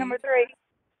on being number 3.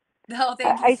 No,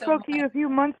 thank you I so spoke much. to you a few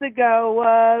months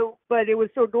ago, but it was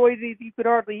so noisy you could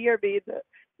hardly hear me in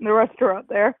the restaurant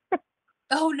there.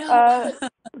 Oh, no.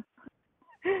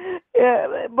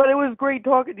 Yeah, but it was great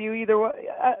talking to you either way,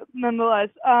 nonetheless.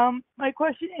 My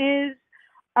question is,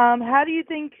 how do you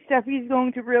think Steffi's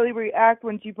going to really react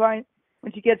when she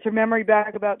gets her memory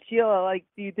back about Sheila? Like,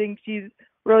 do you think she's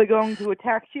really going to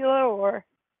attack Sheila, or?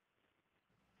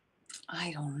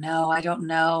 I don't know. I don't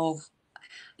know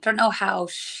how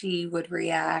she would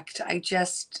react. I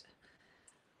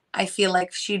feel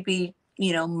like she'd be,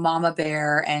 mama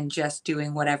bear and just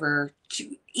doing whatever.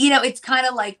 It's kind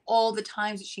of like all the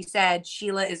times that she said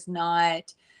Sheila is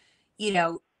not,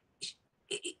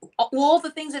 all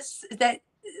the things that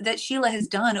that Sheila has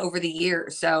done over the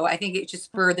years. So I think it just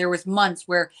there was months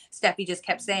where Steffi just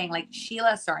kept saying like,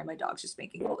 Sheila, sorry, my dog's just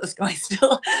making all this noise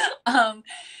still.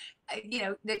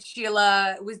 That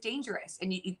Sheila was dangerous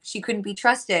and she couldn't be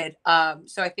trusted.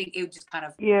 So I think it would just kind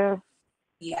of,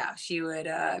 she would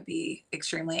be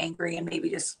extremely angry and maybe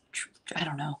just, I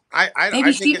don't know.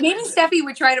 Maybe Steffi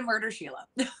would try to murder Sheila.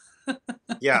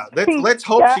 Yeah, let's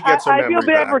hope she gets her memory I feel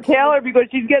bad back. for Taylor because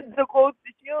she's getting so close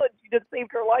to Sheila and she just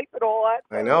saved her life and all that.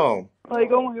 I know. Like,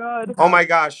 oh my God. Oh my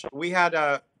gosh. We had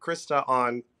Krista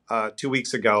on 2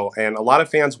 weeks ago, and a lot of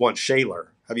fans want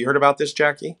Shaylor. Have you heard about this,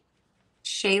 Jackie?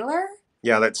 Shaylor?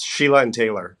 Yeah, that's Sheila and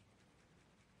Taylor.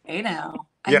 Hey now.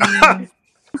 Yeah.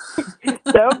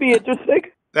 That would be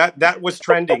interesting. That was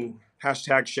trending.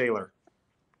 #Shaylor.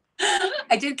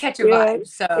 I did catch a vibe,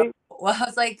 so well, I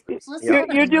was like,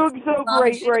 you're doing so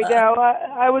great right now.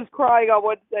 I was crying on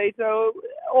Wednesday, so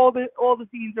all the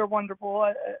scenes are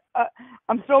wonderful.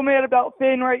 I'm so mad about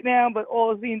Finn right now, but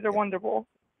all the scenes are wonderful.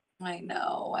 I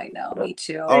know, me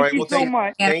too. All right, Thank you so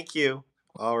much. Thank you.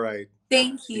 All right.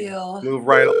 Thank you. Move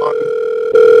right along.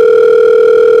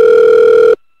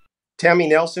 Tammy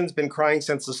Nelson's been crying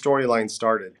since the storyline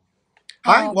started.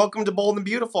 Hi, welcome to Bold and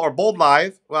Beautiful, or Bold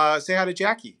Live. Say hi to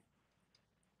Jackie.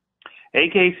 Hey,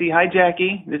 Casey. Hi,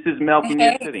 Jackie. This is Mel from New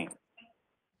York City.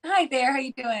 Hi there. How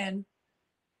you doing?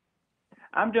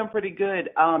 I'm doing pretty good.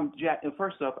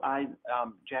 First off,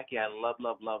 Jackie, I love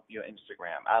your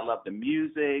Instagram. I love the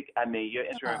music. I mean, your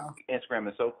Instagram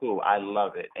is so cool. I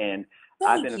love it. And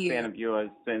I've been a fan of yours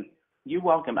since. You're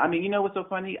welcome. I mean, you know what's so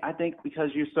funny? I think because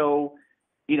you're so,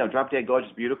 drop dead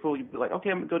gorgeous, beautiful, you'd be like, okay,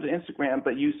 I'm going to go to Instagram,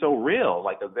 but you're so real,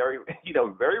 like very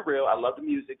real. I love the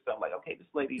music. So I'm like, okay, this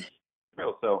lady's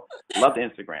real. So love the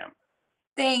Instagram.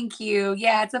 Thank you.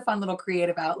 Yeah, it's a fun little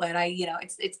creative outlet.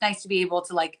 It's nice to be able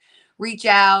to like reach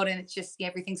out, and it's just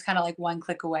everything's kind of like one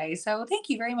click away. So thank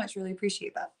you very much. Really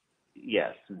appreciate that.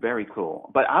 Yes, very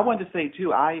cool. But I wanted to say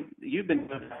too, you've been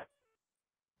doing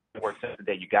work since the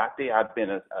day you got there. I've been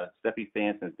a Steffi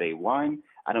fan since day one.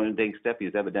 I don't think Steffi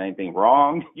has ever done anything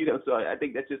wrong, so I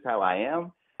think that's just how I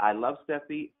am. I love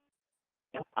Steffi.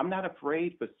 I'm not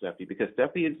afraid for Steffi because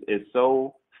Steffi is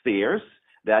so fierce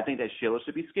that I think that Sheila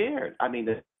should be scared. I mean,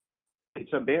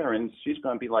 it's a bear, and she's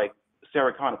going to be like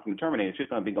Sarah Connor from Terminator. She's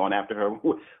going to be going after her,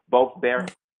 both bear.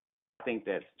 I think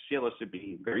that Sheila should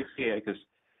be very scared because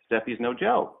Steffi's no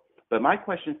joke. But my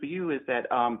question for you is that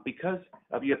because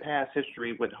of your past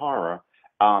history with horror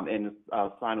and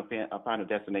Final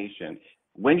Destination,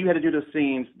 when you had to do the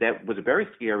scenes that was very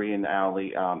scary in the alley,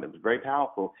 it was very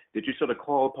powerful, did you sort of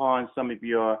call upon some of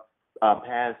your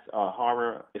past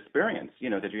horror experience,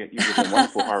 that you did a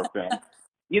wonderful horror film,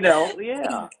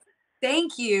 yeah.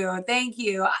 Thank you. I'm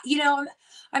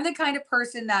the kind of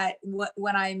person that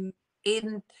when I'm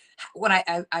playing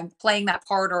that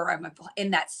part or I'm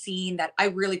in that scene, that I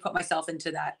really put myself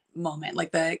into that moment.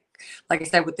 Like I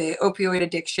said, with the opioid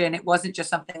addiction, it wasn't just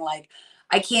something like,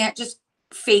 I can't just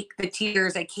fake the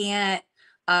tears. I can't,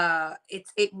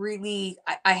 it really,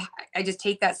 I just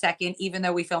take that second, even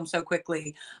though we film so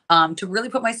quickly, to really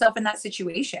put myself in that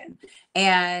situation.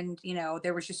 And,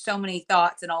 there was just so many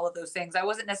thoughts and all of those things. I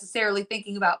wasn't necessarily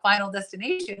thinking about Final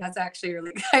Destination. That's actually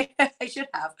really, I should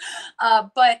have.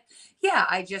 But yeah,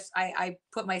 I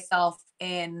put myself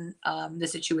in the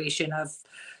situation of,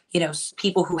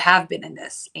 people who have been in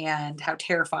this and how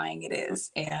terrifying it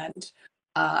is. And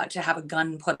to have a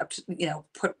gun put up,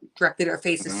 put directly to their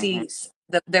face, to see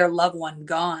their loved one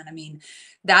gone. I mean,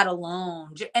 that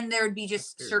alone, and there would be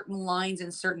just certain lines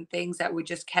and certain things that would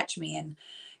just catch me. And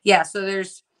yeah, so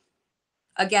there's,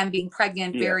 again, being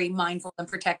pregnant, very mindful and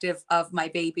protective of my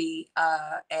baby,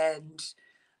 and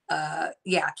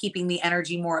keeping the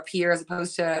energy more up here as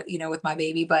opposed to, with my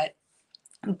baby. But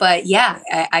yeah,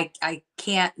 I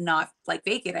can't not like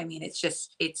fake it. I mean, it's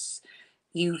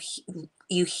you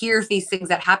hear these things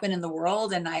that happen in the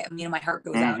world, and my heart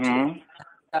goes out to you.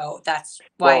 So that's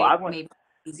why it made it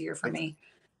easier for me.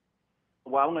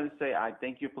 Well, I want to say I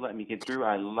thank you for letting me get through.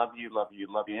 I love you, love your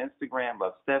Instagram,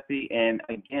 love Steffi. And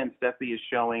again, Steffi is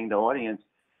showing the audience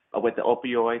with the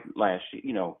opioid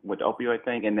with the opioid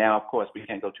thing. And now, of course, we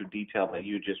can't go too detailed, but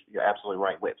you're absolutely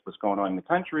right with what's going on in the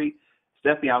country.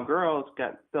 Steffi, our girls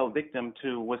fell victim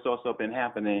to what's also been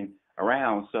happening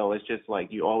around. So it's just like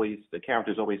the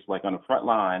character's always like on the front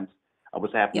lines of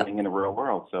what's happening in the real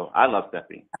world. So I love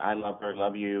Steffi. I love her,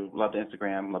 love you, love the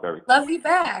Instagram, love everything. Love you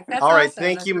back. That's all right. Awesome.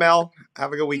 Thank you, Mel.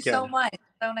 Have a good weekend. Thank you so much.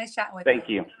 So nice chatting with you. Thank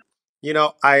you.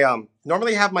 I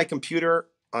normally have my computer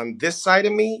on this side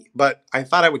of me, but I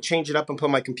thought I would change it up and put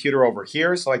my computer over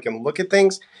here so I can look at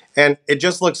things. And it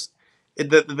just looks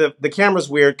the camera's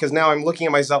weird because now I'm looking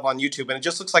at myself on YouTube and it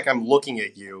just looks like I'm looking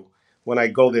at you when I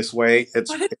go this way.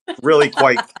 It's really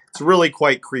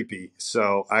quite creepy.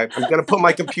 So I'm gonna put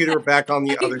my computer back on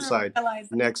the other side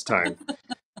next time.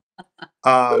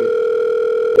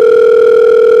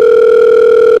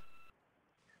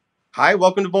 Hi,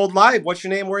 welcome to Bold Live. What's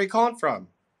your name? Where are you calling from?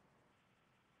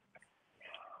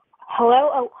 Hello.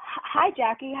 Oh, hi,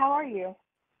 Jackie. How are you?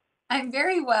 I'm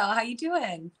very well. How you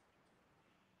doing?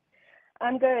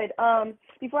 I'm good.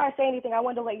 Before I say anything, I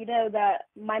wanted to let you know that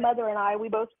my mother and I, we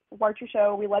both watch your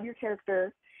show. We love your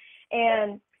character.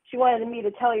 And she wanted me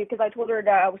to tell you, because I told her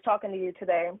that I was talking to you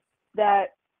today,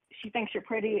 that she thinks you're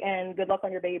pretty and good luck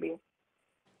on your baby.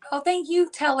 Oh, thank you.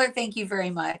 Tell her thank you very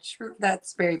much.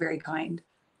 That's very, very kind.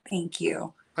 Thank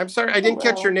you. I'm sorry, I didn't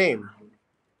catch your name.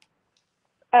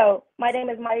 Oh, my name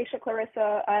is Maisha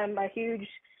Clarissa. I'm a huge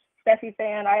Steffi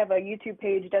fan. I have a YouTube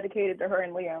page dedicated to her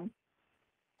and Liam.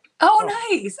 Oh,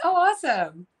 nice. Oh,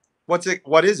 awesome. What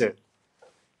is it?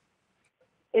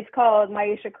 It's called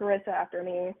Maisha Clarissa after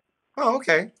me. Oh,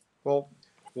 okay. Well,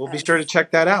 we'll be sure to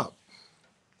check that out.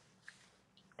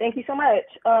 Thank you so much.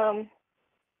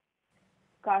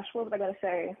 Gosh, what was I going to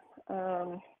say?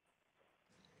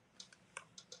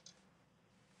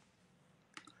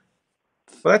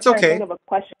 Well, that's okay. Think of a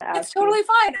question to ask It's totally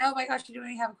fine. Oh my gosh, you don't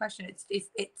even have a question.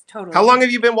 It's totally How long fine.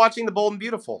 have you been watching The Bold and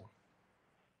Beautiful?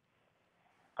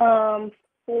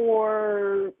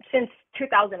 Since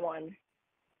 2001.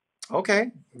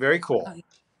 Okay, very cool.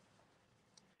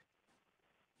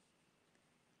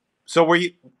 So were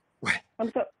you?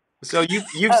 So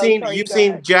you've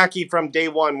seen Jackie from day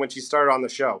one when she started on the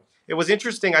show. It was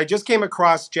interesting. I just came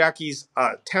across Jackie's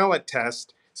talent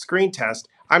test, screen test.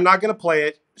 I'm not going to play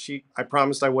it. I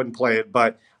promised I wouldn't play it,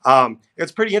 but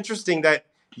it's pretty interesting that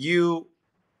you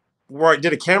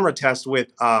did a camera test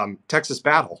with Texas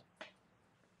Battle.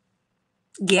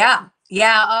 Yeah.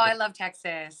 Yeah. Oh, I love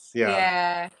Texas.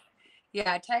 Yeah.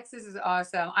 Yeah. Texas is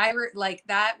awesome. That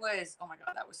was, oh my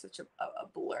God, that was such a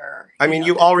blur. I mean,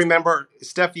 you all remember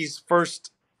Steffi's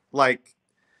first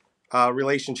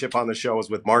relationship on the show was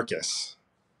with Marcus.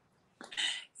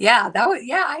 Yeah,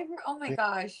 oh my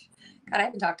gosh. God, I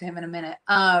haven't talked to him in a minute.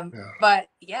 But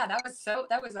yeah, that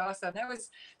was awesome. That was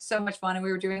so much fun. And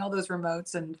we were doing all those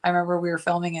remotes, and I remember we were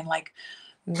filming in like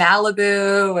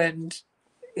Malibu, and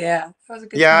yeah, that was a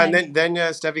good time. And then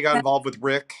Steffi got involved with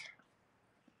Rick.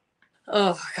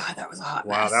 Oh God, that was a hot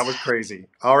Wow, mess. that was crazy.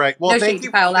 All right. Well, No thank shade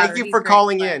you. to Kyle Louder. Thank you He's for great,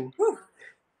 calling but- in.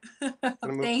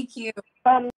 Thank you.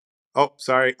 Oh,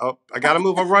 sorry. Oh, I got to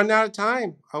move. I'm running out of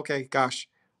time. Okay, gosh.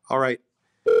 All right.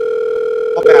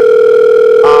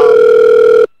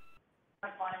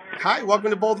 Hi, welcome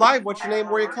to Bold Live. What's your name?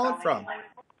 Where are you calling from?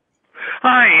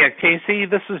 Hi, Casey.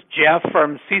 This is Jeff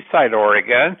from Seaside,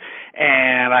 Oregon,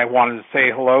 and I wanted to say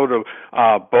hello to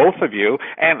both of you.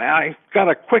 And I've got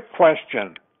a quick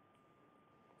question.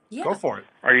 Yeah. Go for it.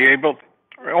 Are you able?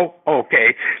 Oh,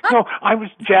 okay. No,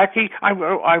 Jackie.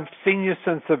 I've seen you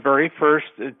since the very first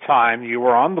time you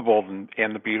were on The Bold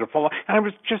and the Beautiful, and I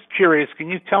was just curious. Can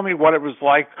you tell me what it was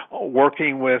like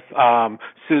working with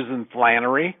Susan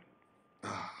Flannery?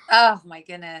 Oh my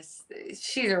goodness.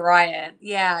 She's a riot.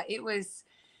 Yeah, it was,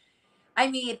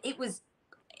 it was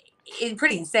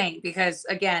pretty insane because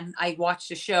again, I watched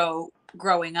the show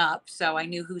growing up, so I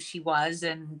knew who she was,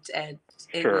 and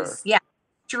it was,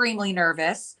 extremely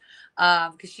nervous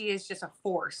because she is just a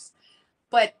force.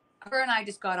 But her and I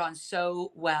just got on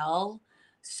so well.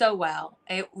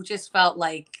 It just felt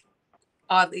like,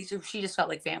 oddly, she just felt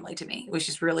like family to me. It was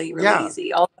just really, really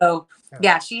easy. Although,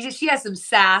 she has some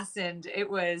sass, and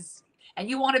and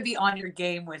you want to be on your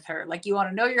game with her. Like, you want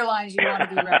to know your lines, you want to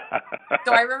be ready.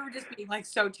 So I remember just being like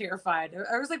so terrified.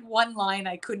 There was like one line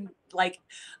I couldn't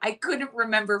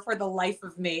remember for the life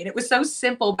of me, and it was so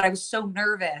simple, but I was so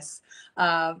nervous.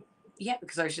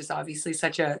 Because I was just obviously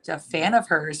such a fan of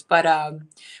hers. But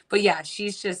yeah,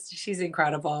 she's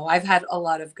incredible. I've had a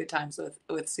lot of good times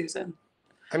with Susan.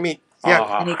 I mean,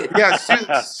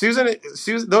 Susan,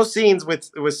 those scenes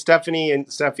with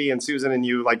Steffi and Susan and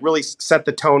you like really set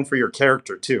the tone for your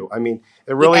character too. I mean,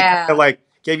 it really kind of like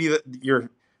gave you your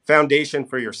foundation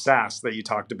for your sass that you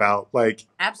talked about, like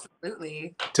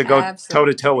absolutely to go toe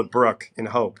to toe with Brooke in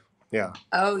Hope. Yeah.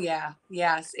 Oh yeah.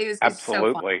 Yes. It was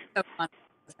absolutely so fun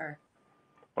with her.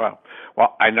 Well,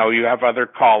 I know you have other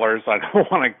callers. I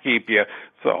don't want to keep you,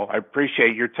 so I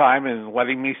appreciate your time and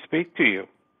letting me speak to you.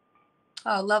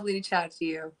 Oh, lovely to chat to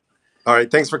you. All right.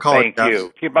 Thanks for calling. Thank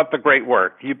you. Keep up the great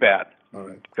work. You bet. All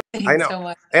right. Thanks I know. so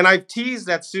much. And I've teased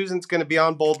that Susan's going to be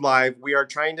on Bold Live. We are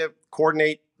trying to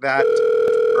coordinate that.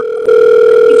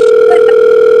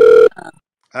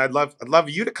 I'd love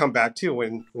you to come back too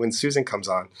when Susan comes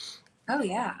on. Oh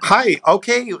yeah. Hi.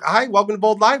 Okay. Hi. Welcome to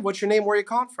Bold Live. What's your name? Where are you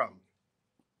calling from?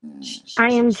 I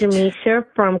am Jamisha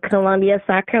from Columbia,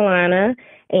 South Carolina,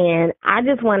 and I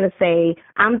just want to say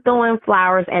I'm throwing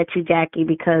flowers at you, Jackie,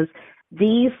 because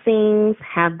these scenes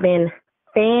have been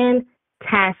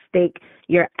fantastic.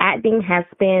 Your acting has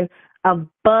been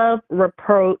above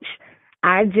reproach.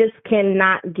 I just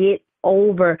cannot get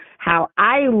over how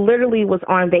I literally was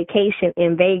on vacation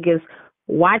in Vegas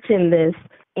watching this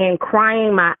and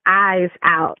crying my eyes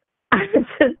out. I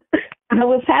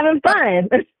was having fun.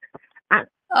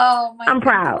 Oh my I'm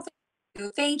goodness. proud.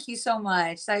 Thank you so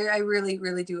much. I really,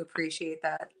 really do appreciate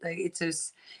that. Like, it's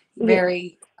just Yeah.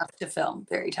 very tough to film,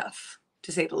 very tough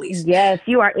to say the least. Yes,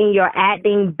 you are in your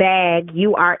acting bag.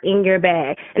 You are in your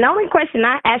bag. And the only question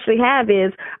I actually have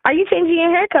is, are you changing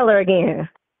your hair color again?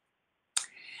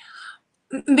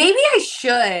 Maybe I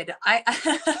should. I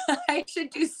I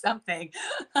should do something.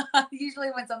 Usually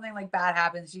when something like bad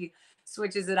happens, she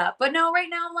switches it up. But no, right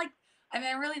now I'm like, I mean,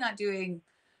 I'm really not doing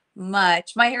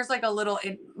much. My hair's like a little.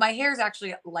 My hair is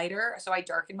actually lighter, so I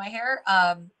darken my hair.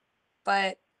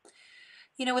 But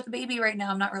you know, with the baby right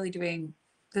now, I'm not really doing.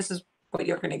 This is what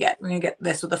you're gonna get. We're gonna get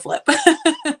this with a flip.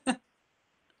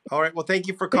 All right. Well, thank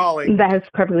you for calling. That's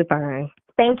perfectly fine.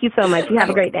 Thank you so much. You have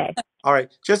a great day. All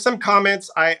right. Just some comments.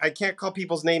 I can't call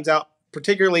people's names out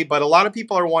particularly, but a lot of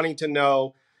people are wanting to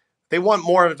know. They want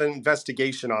more of an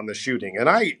investigation on the shooting. And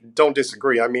I don't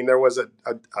disagree. I mean, there was a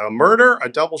murder, a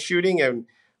double shooting. And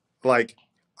like,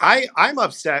 I'm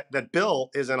upset that Bill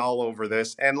isn't all over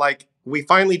this. And like, we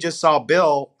finally just saw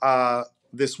Bill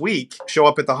this week show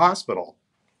up at the hospital.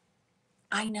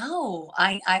 I know.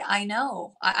 I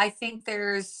know. I think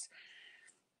there's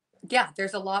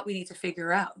a lot we need to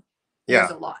figure out. There's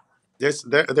a lot. There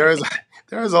is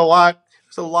there's a lot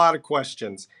of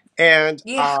questions. And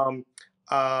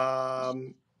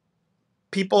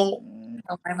people.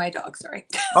 Oh, my dog, sorry.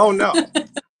 Oh no.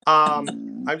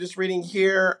 I'm just reading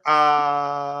here.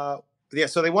 So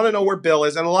they want to know where Bill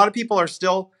is, and a lot of people are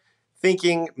still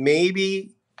thinking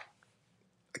maybe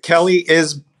Kelly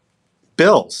is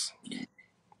Bill's.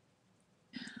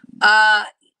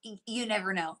 You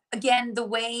never know. Again, the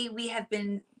way we have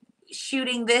been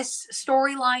shooting this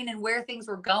storyline and where things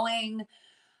were going,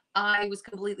 I was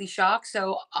completely shocked.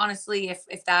 So honestly,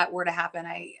 if that were to happen,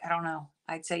 I don't know.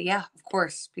 I'd say yeah, of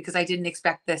course, because I didn't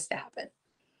expect this to happen.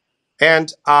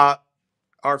 And our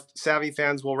savvy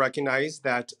fans will recognize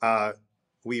that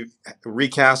we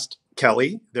recast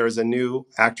Kelly. There is a new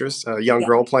actress, a young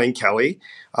girl playing Kelly.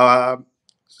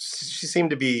 She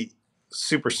seemed to be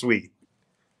super sweet.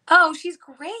 Oh, she's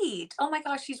great. Oh my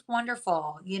gosh, she's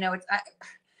wonderful. You know,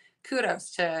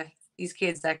 kudos to these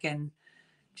kids that can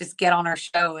just get on our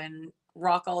show and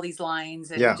rock all these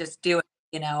lines and just do it.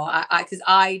 You know, because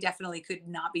I definitely could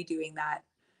not be doing that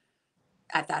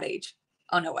at that age.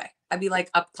 Oh, no way. I'd be like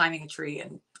up climbing a tree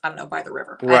and I don't know, by the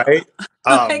river. Right.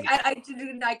 Like,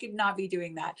 I could not be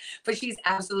doing that, but she's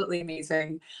absolutely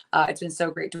amazing. It's been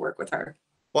so great to work with her.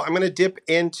 Well, I'm going to dip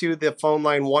into the phone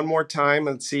line one more time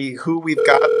and see who we've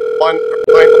got.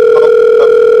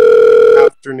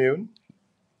 Afternoon.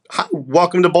 Hi,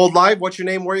 welcome to Bold Live. What's your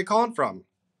name? Where are you calling from?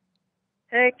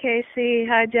 Hey, Casey.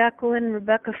 Hi, Jacqueline.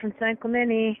 Rebecca from San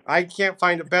Clemente. I can't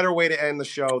find a better way to end the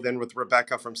show than with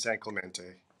Rebecca from San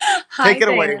Clemente. Hi, Take it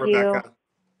away, thank Rebecca. you.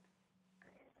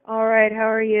 All right. How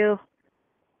are you?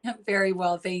 Very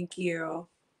well, thank you.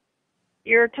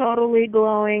 You're totally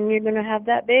glowing. You're going to have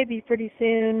that baby pretty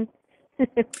soon.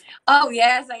 Oh,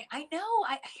 yes. I know.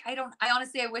 I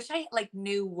honestly, I wish I like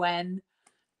knew when,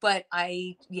 but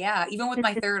even with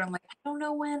my third, I'm like, I don't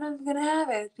know when I'm going to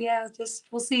have it. Yeah, just,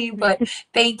 we'll see. But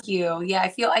thank you. Yeah, I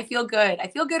feel good. I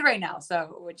feel good right now.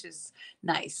 So, which is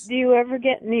nice. Do you ever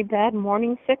get any bad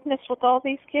morning sickness with all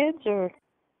these kids or?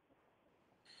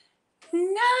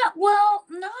 Not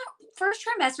first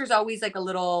trimester is always like a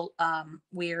little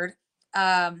weird.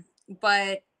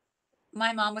 But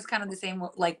my mom was kind of the same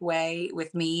like way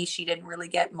with me. She didn't really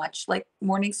get much like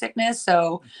morning sickness.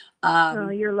 So oh,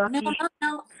 you're lucky.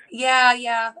 No.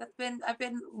 Yeah. I've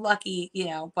been lucky, you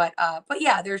know, but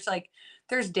yeah,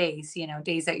 there's days, you know,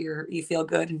 days that you feel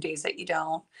good and days that you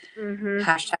don't.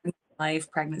 Mm-hmm.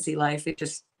 #life, pregnancy life. It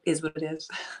just is what it is.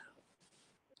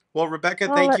 Well, Rebecca,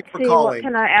 well, thank you for calling.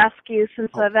 What can I ask you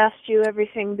since I've asked you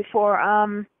everything before?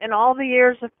 In all the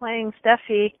years of playing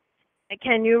Steffi,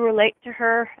 can you relate to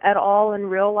her at all in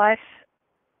real life?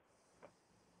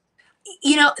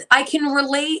 You know, I can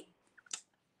relate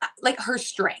like her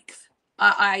strength.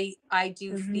 I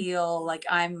do feel like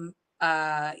I'm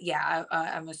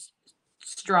I'm a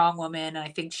strong woman, and I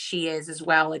think she is as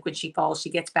well. Like when she falls, she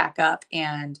gets back up,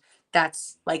 and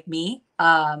that's like me.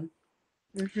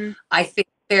 Mhm. I think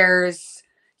there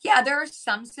are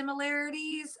some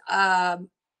similarities,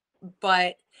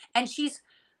 but and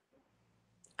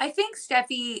I think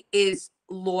Steffi is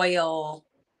loyal.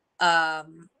 I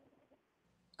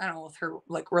don't know with her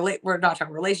we're not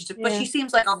talking relationships, but Yeah. she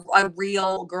seems like a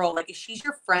real girl. Like she's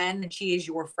your friend and she is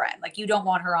your friend. Like you don't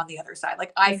want her on the other side.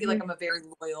 Like I feel like Mhm. I'm a very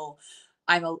loyal.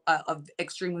 I'm a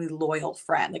extremely loyal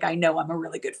friend. Like I know I'm a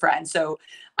really good friend. So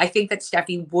I think that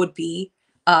Steffi would be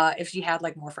if she had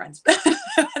like more friends.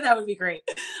 That would be great.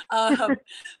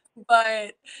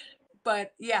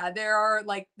 But yeah,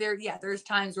 there's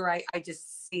times where I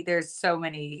just see there's so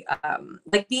many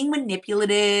like being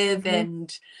manipulative Mhm.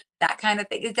 and that kind of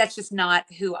thing. That's just not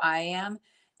who I am.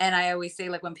 And I always say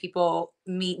like when people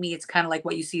meet me, it's kind of like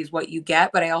what you see is what you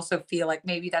get. But I also feel like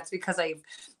maybe that's because I've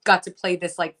got to play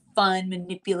this like fun,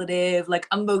 manipulative, like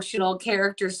emotional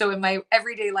character. So in my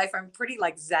everyday life, I'm pretty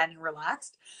like zen and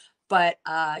relaxed. But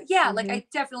yeah, like Mhm. I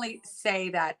definitely say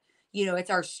that it's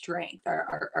our strength.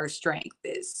 Our strength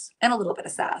is, and a little bit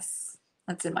of sass.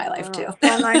 That's in my life Well, too.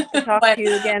 so nice to talk but to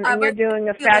you again, and you're but doing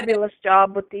a manipulative. fabulous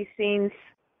job with these scenes.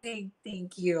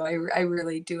 Thank you. I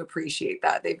really do appreciate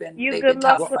that. You They've good been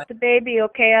luck tough, with but the baby,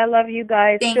 okay? I love you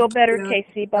guys. Feel thank better, you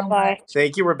Casey. Bye so bye. much.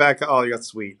 Thank you, Rebecca. Oh, you're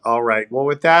sweet. All right. Well,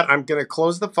 with that, I'm going to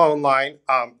close the phone line.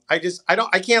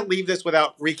 I can't leave this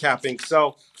without recapping.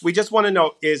 So we just want to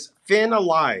know, is Finn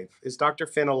alive? Is Dr.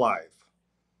 Finn alive?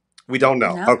 We don't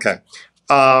know. No. Okay.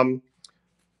 Um,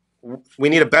 we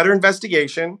need a better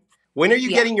investigation. When are you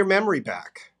getting your memory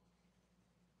back?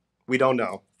 We don't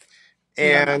know.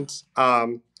 And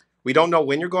we don't know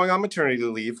when you're going on maternity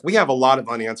leave. We have a lot of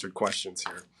unanswered questions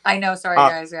here. I know. Sorry,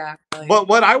 guys. Yeah. Really. But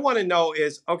what I want to know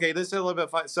is, okay, this is a little bit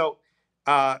fun. So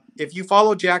if you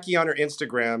follow Jackie on her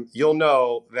Instagram, you'll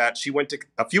know that she went to,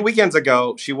 a few weekends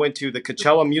ago, she went to the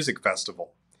Coachella Music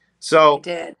Festival. So I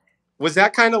did. Was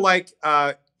that kind of like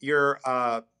your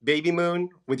baby moon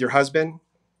with your husband?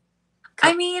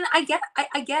 I mean, I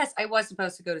guess I was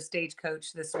supposed to go to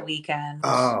Stagecoach this weekend.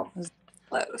 Oh. It was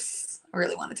close. I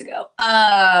really wanted to go.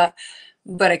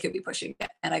 But I could be pushing it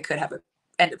and I could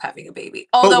end up having a baby.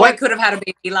 Although I could have had a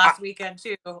baby last weekend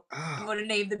too. I would have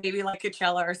named the baby like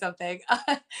Coachella or something.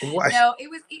 No,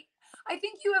 I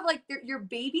think you have like your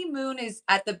baby moon is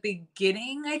at the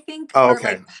beginning, I think. Oh, Or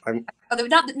okay. like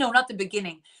not the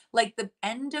beginning. Like the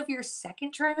end of your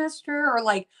second trimester or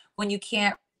like when you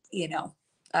can't,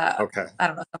 Okay. I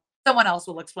don't know. Someone else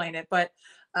will explain it, but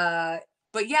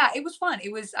yeah, it was fun.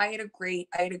 I had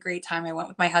a great time. I went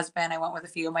with my husband. I went with a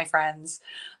few of my friends.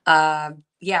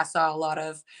 Yeah, saw a lot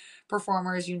of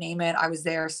performers, you name it. I was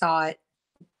there, saw it,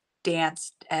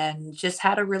 danced, and just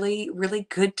had a really, really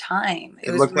good time.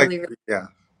 It was looked like, really, really, yeah.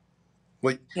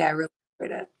 Well, yeah, I really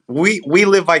enjoyed it. we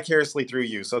live vicariously through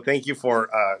you. So thank you for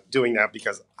doing that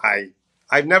because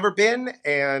I've never been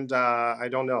and I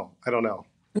don't know.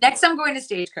 Next, I'm going to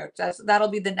Stagecoach. That'll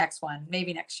be the next one.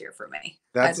 Maybe next year for me.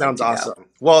 That sounds awesome.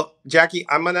 Well, Jackie,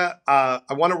 I want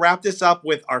to wrap this up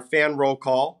with our fan roll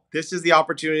call. This is the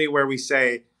opportunity where we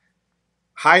say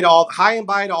hi and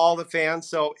bye to all the fans.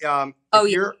 So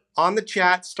if you're on the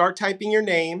chat, start typing your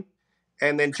name,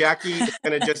 and then Jackie is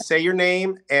going to just say your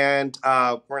name, and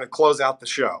we're going to close out the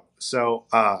show. So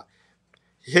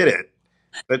hit it.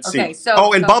 Let's see.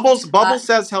 And Bubbles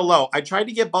says hello. I tried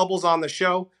to get Bubbles on the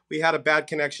show. We had a bad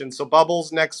connection. So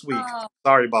Bubbles next week.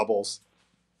 Sorry, Bubbles.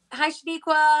 Hi,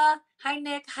 Shaniqua. Hi,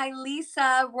 Nick. Hi,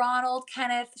 Lisa, Ronald,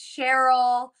 Kenneth,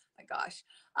 Cheryl. Oh my gosh.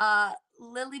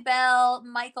 Lily Bell,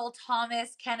 Michael,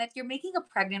 Thomas, Kenneth. You're making a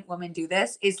pregnant woman do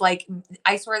this. Is like,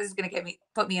 I swear this is going to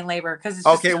put me in labor because it's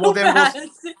just so fast.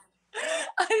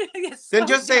 Then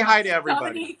just say hi to everybody.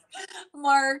 Dominique,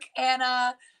 Mark,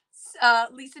 Anna,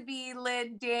 Lisa B,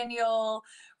 Lynn, Daniel,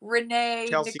 Renee,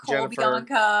 Chelsea, Nicole, Jennifer.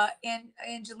 Bianca, and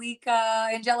Angelica,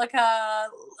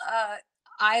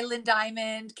 Island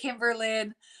Diamond,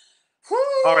 Kimberlyn.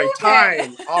 All right,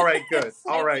 time. Okay. All right, good.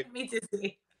 All right. Me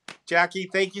dizzy. Jackie,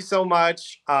 thank you so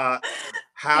much.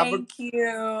 Thank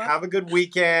you. Have a good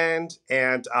weekend.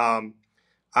 And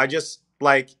I just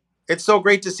it's so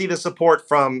great to see the support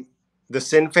from the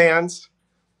Sin fans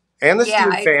and the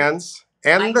Steam fans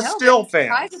and the Still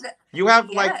fans. You have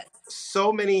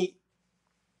so many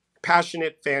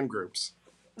passionate fan groups.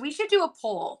 We should do a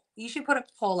poll. You should put a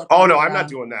poll up. Oh, no, I'm not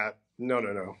doing that.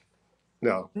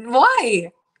 No.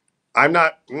 Why? I'm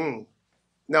not.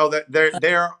 No,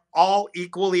 they're all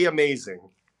equally amazing.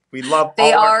 We love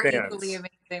all our fans. They are equally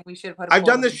amazing. We should put a poll. I've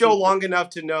done the show long enough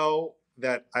to know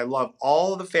that I love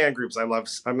all of the fan groups. I'm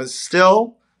a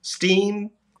Still,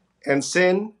 Steam, and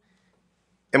Sin.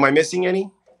 Am I missing any?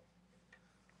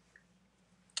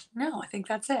 No, I think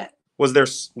that's it. Was there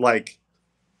like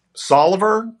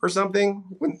Soliver or something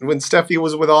when Steffi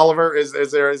was with Oliver? Is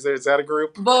that a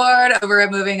group? Bored, over it,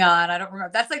 moving on. I don't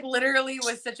remember. That's like literally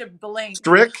was such a blank.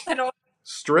 Strick? I don't.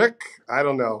 Strick? I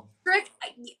don't know.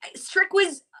 Strick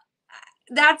was.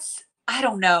 I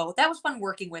don't know. That was fun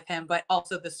working with him, but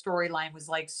also the storyline was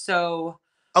like so.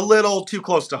 A little too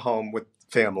close to home with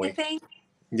family. You think?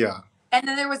 Yeah. And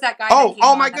then there was that guy.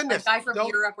 Oh my goodness! That guy from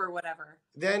Europe or whatever.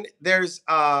 Then there's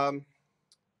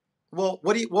well,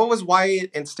 what was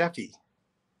Wyatt and Steffi?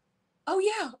 Oh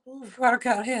yeah, forgot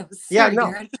about him. Yeah, Sorry, no,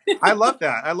 Darren. I love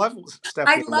that. I love Steffi.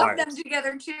 I and love Wyatt. them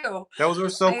together too. Those were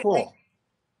so cool.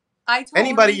 I totally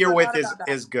Anybody you're with forgot about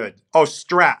is good. Oh,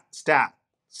 Stat. Stat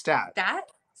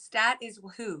is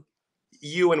who?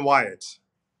 You and Wyatt.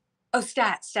 Oh,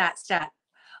 Stat.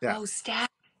 Yeah. Oh, Stat.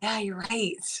 Yeah, you're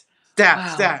right.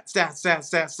 Stat. That's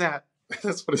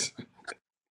what it's.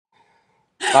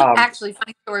 Actually,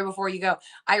 funny story before you go.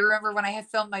 I remember when I had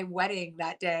filmed my wedding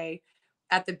that day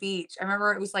at the beach. I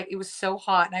remember it was so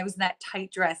hot and I was in that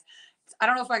tight dress. I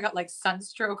don't know if I got like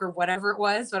sunstroke or whatever it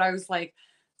was, but I was like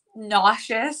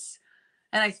nauseous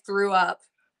and I threw up.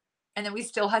 And then we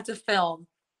still had to film.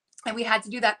 And we had to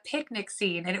do that picnic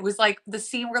scene. And it was like the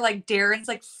scene where like Darren's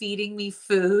like feeding me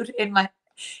food in my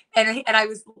and I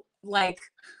was like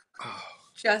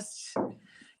just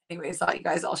anyways, thought you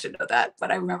guys all should know that.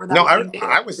 But I remember that. No, I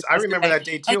remember that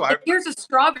day too. And here's a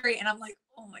strawberry, and I'm like,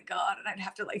 oh my God, and I'd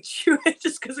have to like chew it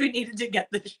just because we needed to get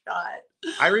the shot.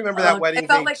 I remember that wedding it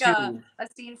felt day like too. a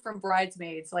scene from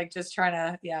Bridesmaids, like just trying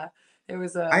to it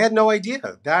was I had no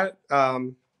idea that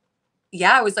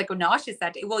yeah, I was like nauseous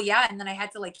that day. Well, yeah, and then I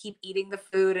had to like keep eating the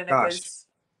food, and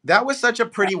that was such a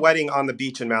pretty wedding on the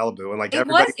beach in Malibu, and like it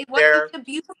everybody was there. a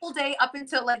beautiful day up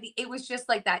until like it was just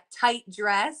like that tight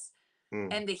dress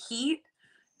and the heat,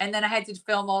 and then I had to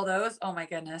film all those. Oh my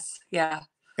goodness, yeah.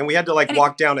 And we had to like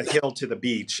walk down a hill to the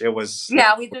beach. It was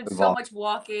we did so much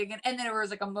walking, and then it was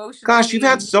like emotional. Gosh, you've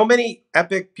had so many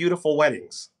epic, beautiful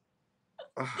weddings.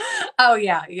 Oh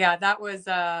yeah, that was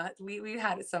we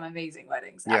had some amazing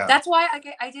weddings. Yeah. That's why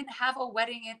I didn't have a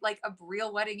wedding like a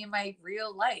real wedding in my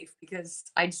real life because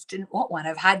I just didn't want one.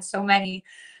 I've had so many.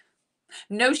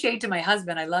 No shade to my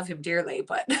husband, I love him dearly,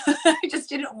 but I just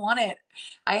didn't want it.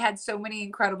 I had so many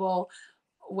incredible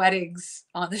weddings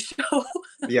on the show.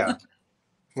 Yeah.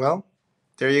 Well,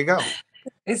 there you go.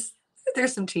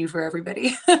 There's some tea for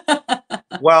everybody.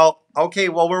 Well, okay.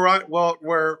 Well,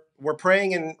 we're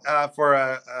praying and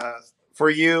for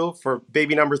you for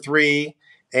baby number 3,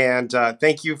 and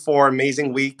thank you for an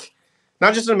amazing week.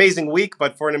 Not just an amazing week,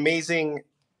 but for an amazing.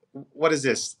 What is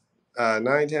this? 9,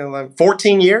 10, 11,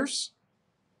 14 years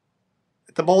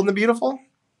at the Bold and the Beautiful.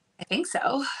 I think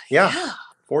so. Yeah.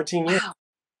 14 years.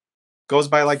 Goes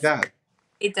by like that.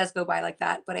 It does go by like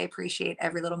that, but I appreciate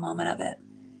every little moment of it.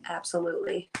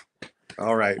 Absolutely.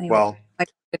 All right. Anyway, Well, I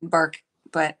didn't bark,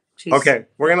 but she's okay.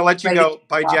 We're going to let you ready go. to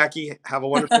Bye, walk. Jackie. Have a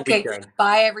wonderful weekend.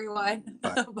 Bye, everyone.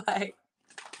 Bye. Bye.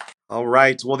 All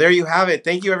right. Well, there you have it.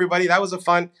 Thank you, everybody. That was a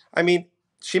fun. I mean,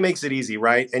 she makes it easy,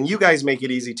 right? And you guys make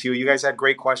it easy, too. You guys had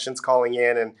great questions calling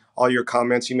in and all your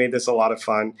comments. You made this a lot of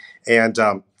fun. And,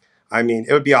 I mean,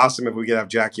 it would be awesome if we could have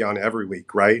Jackie on every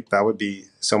week, right? That would be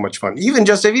so much fun. Even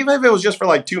if it was just for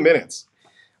like 2 minutes.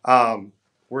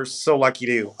 We're so lucky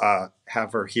to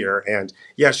have her here. And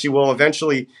yes, she will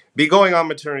eventually be going on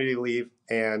maternity leave.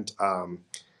 And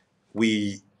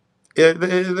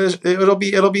it'll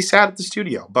be sad at the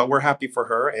studio, but we're happy for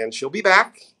her. And she'll be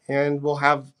back and we'll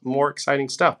have more exciting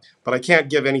stuff. But I can't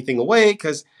give anything away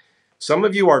because some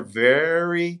of you are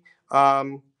very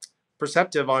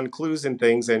perceptive on clues and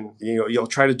things, and you'll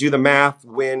try to do the math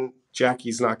when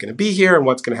Jackie's not going to be here and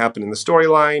what's going to happen in the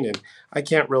storyline. And I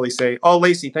can't really say, oh,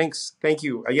 Lacey, thank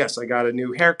you. Yes, I got a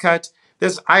new haircut.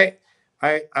 I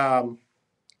know.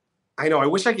 I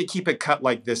wish I could keep it cut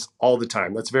like this all the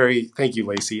time. Thank you,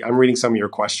 Lacey. I'm reading some of your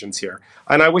questions here,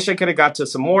 and I wish I could have got to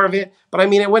some more of it. But I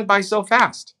mean, it went by so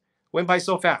fast.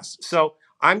 So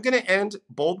I'm going to end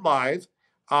Bold Live,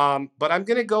 but I'm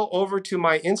going to go over to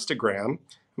my Instagram.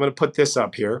 I'm going to put this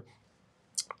up here.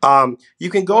 You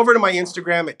can go over to my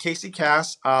Instagram at Casey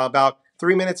Cass about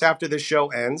 3 minutes after this show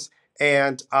ends.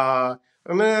 And I'm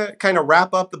going to kind of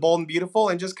wrap up the Bold and Beautiful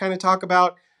and just kind of talk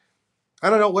about, I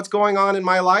don't know, what's going on in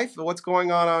my life, what's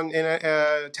going on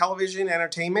in television,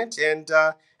 entertainment, and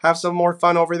have some more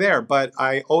fun over there. But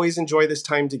I always enjoy this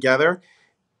time together.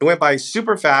 It went by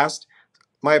super fast.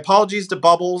 My apologies to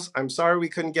Bubbles. I'm sorry we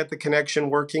couldn't get the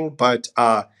connection working, but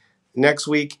next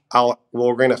week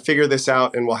we're going to figure this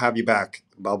out and we'll have you back,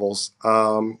 Bubbles.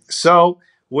 So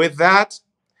with that,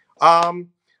 I'm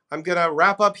going to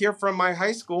wrap up here from my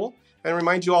high school and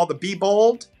remind you all to be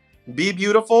bold, be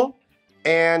beautiful,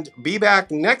 And be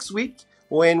back next week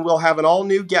when we'll have an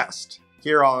all-new guest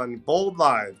here on Bold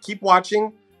Live. Keep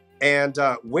watching. And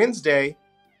Wednesday,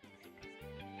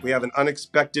 we have an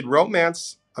unexpected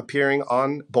romance appearing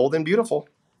on Bold and Beautiful.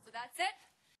 So that's it?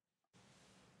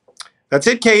 That's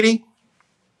it, Katie.